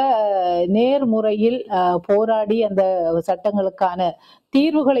ரீதியாக நேர்முறையில் போராடி அந்த சட்டங்களுக்கான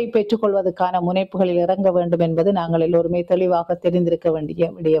தீர்வுகளை பெற்றுக்கொள்வதற்கான முனைப்புகளில் இறங்க வேண்டும் என்பது நாங்கள் எல்லோருமே தெளிவாக தெரிந்திருக்க வேண்டிய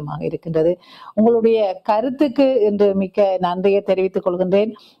விடயமாக இருக்கின்றது. உங்களுடைய கருத்துக்கு இன்று மிக்க நன்றியை தெரிவித்துக்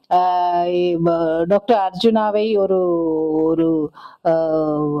கொள்கின்றேன். டாக்டர் அர்ஜுனாவை ஒரு ஒரு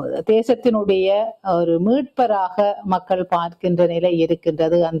தேசத்தினுடைய ஒரு மீட்பராக மக்கள் பார்க்கின்ற நிலை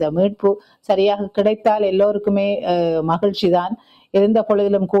இருக்கின்றது. அந்த மீட்பு சரியாக கிடைத்தால் எல்லோருக்குமே மகிழ்ச்சி தான். இருந்த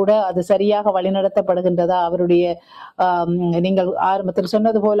பொழுதிலும் கூட அது சரியாக வழிநடத்தப்படுகின்றதா? அவருடைய நீங்கள் ஆரம்பத்தில்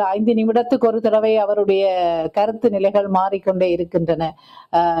சொன்னது போல 5 நிமிடத்துக்கு ஒரு தடவை அவருடைய கருத்து நிலைகள் மாறிக்கொண்டே இருக்கின்றன.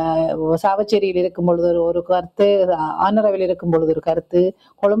 சாவச்சேரியில் இருக்கும் பொழுது ஒரு கருத்து, ஆனரவில் இருக்கும் பொழுது ஒரு கருத்து,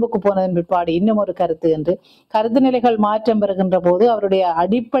 கொழும்புக்கு போனதன் பிற்பாடு இன்னும் ஒரு கருத்து என்று கருத்து நிலைகள் மாற்றம் பெறுகின்ற போது அவருடைய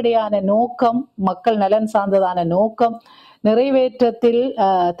அடிப்படையான நோக்கம், மக்கள் நலன் சார்ந்ததான நோக்கம் நிறைவேற்றத்தில்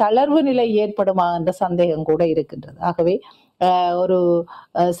தளர்வு நிலை ஏற்படுமா என்ற சந்தேகம் கூட இருக்கின்றது. ஆகவே ஒரு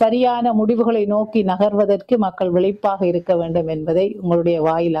சரியான முடிவுகளை நோக்கி நகர்வதற்கு மக்கள் விழிப்பாக இருக்க வேண்டும் என்பதை உங்களுடைய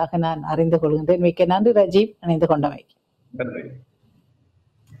வாயிலாக நான் அறிந்து கொள்கின்றேன். மிக்க நன்றி ரஜீவ், இணைந்து கொண்டவை.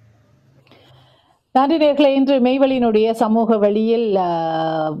 நன்றி நேயர்களே. இன்று மெய்வெளியினுடைய சமூக வழியில்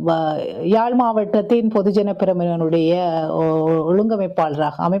யாழ் மாவட்டத்தின் பொதுஜன பெரமுனுடைய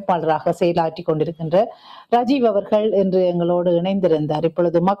அமைப்பாளராக செயலாற்றி கொண்டிருக்கின்ற ரஜீவ் அவர்கள் இன்று எங்களோடு இணைந்திருந்தார்.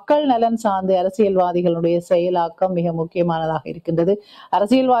 இப்பொழுது மக்கள் நலன் சார்ந்த அரசியல்வாதிகளுடைய செயலாக்கம் மிக முக்கியமானதாக இருக்கின்றது.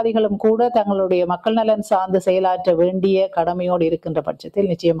 அரசியல்வாதிகளும் கூட தங்களுடைய மக்கள் நலன் சார்ந்து செயலாற்ற வேண்டிய கடமையோடு இருக்கின்ற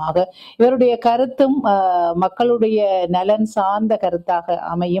பட்சத்தில் நிச்சயமாக இவருடைய கருத்தும் மக்களுடைய நலன் சார்ந்த கருத்தாக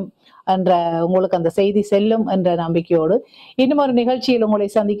அமையும் என்ற உங்களுக்கு அந்த செய்தி செல்லும் என்ற நம்பிக்கையோடு இன்னும் ஒரு நிகழ்ச்சியில் உங்களை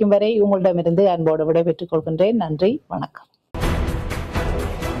சந்திக்கும் வரை உங்களிடமிருந்து அன்போடு விடைபெற்றுக் கொள்கின்றேன். நன்றி, வணக்கம்.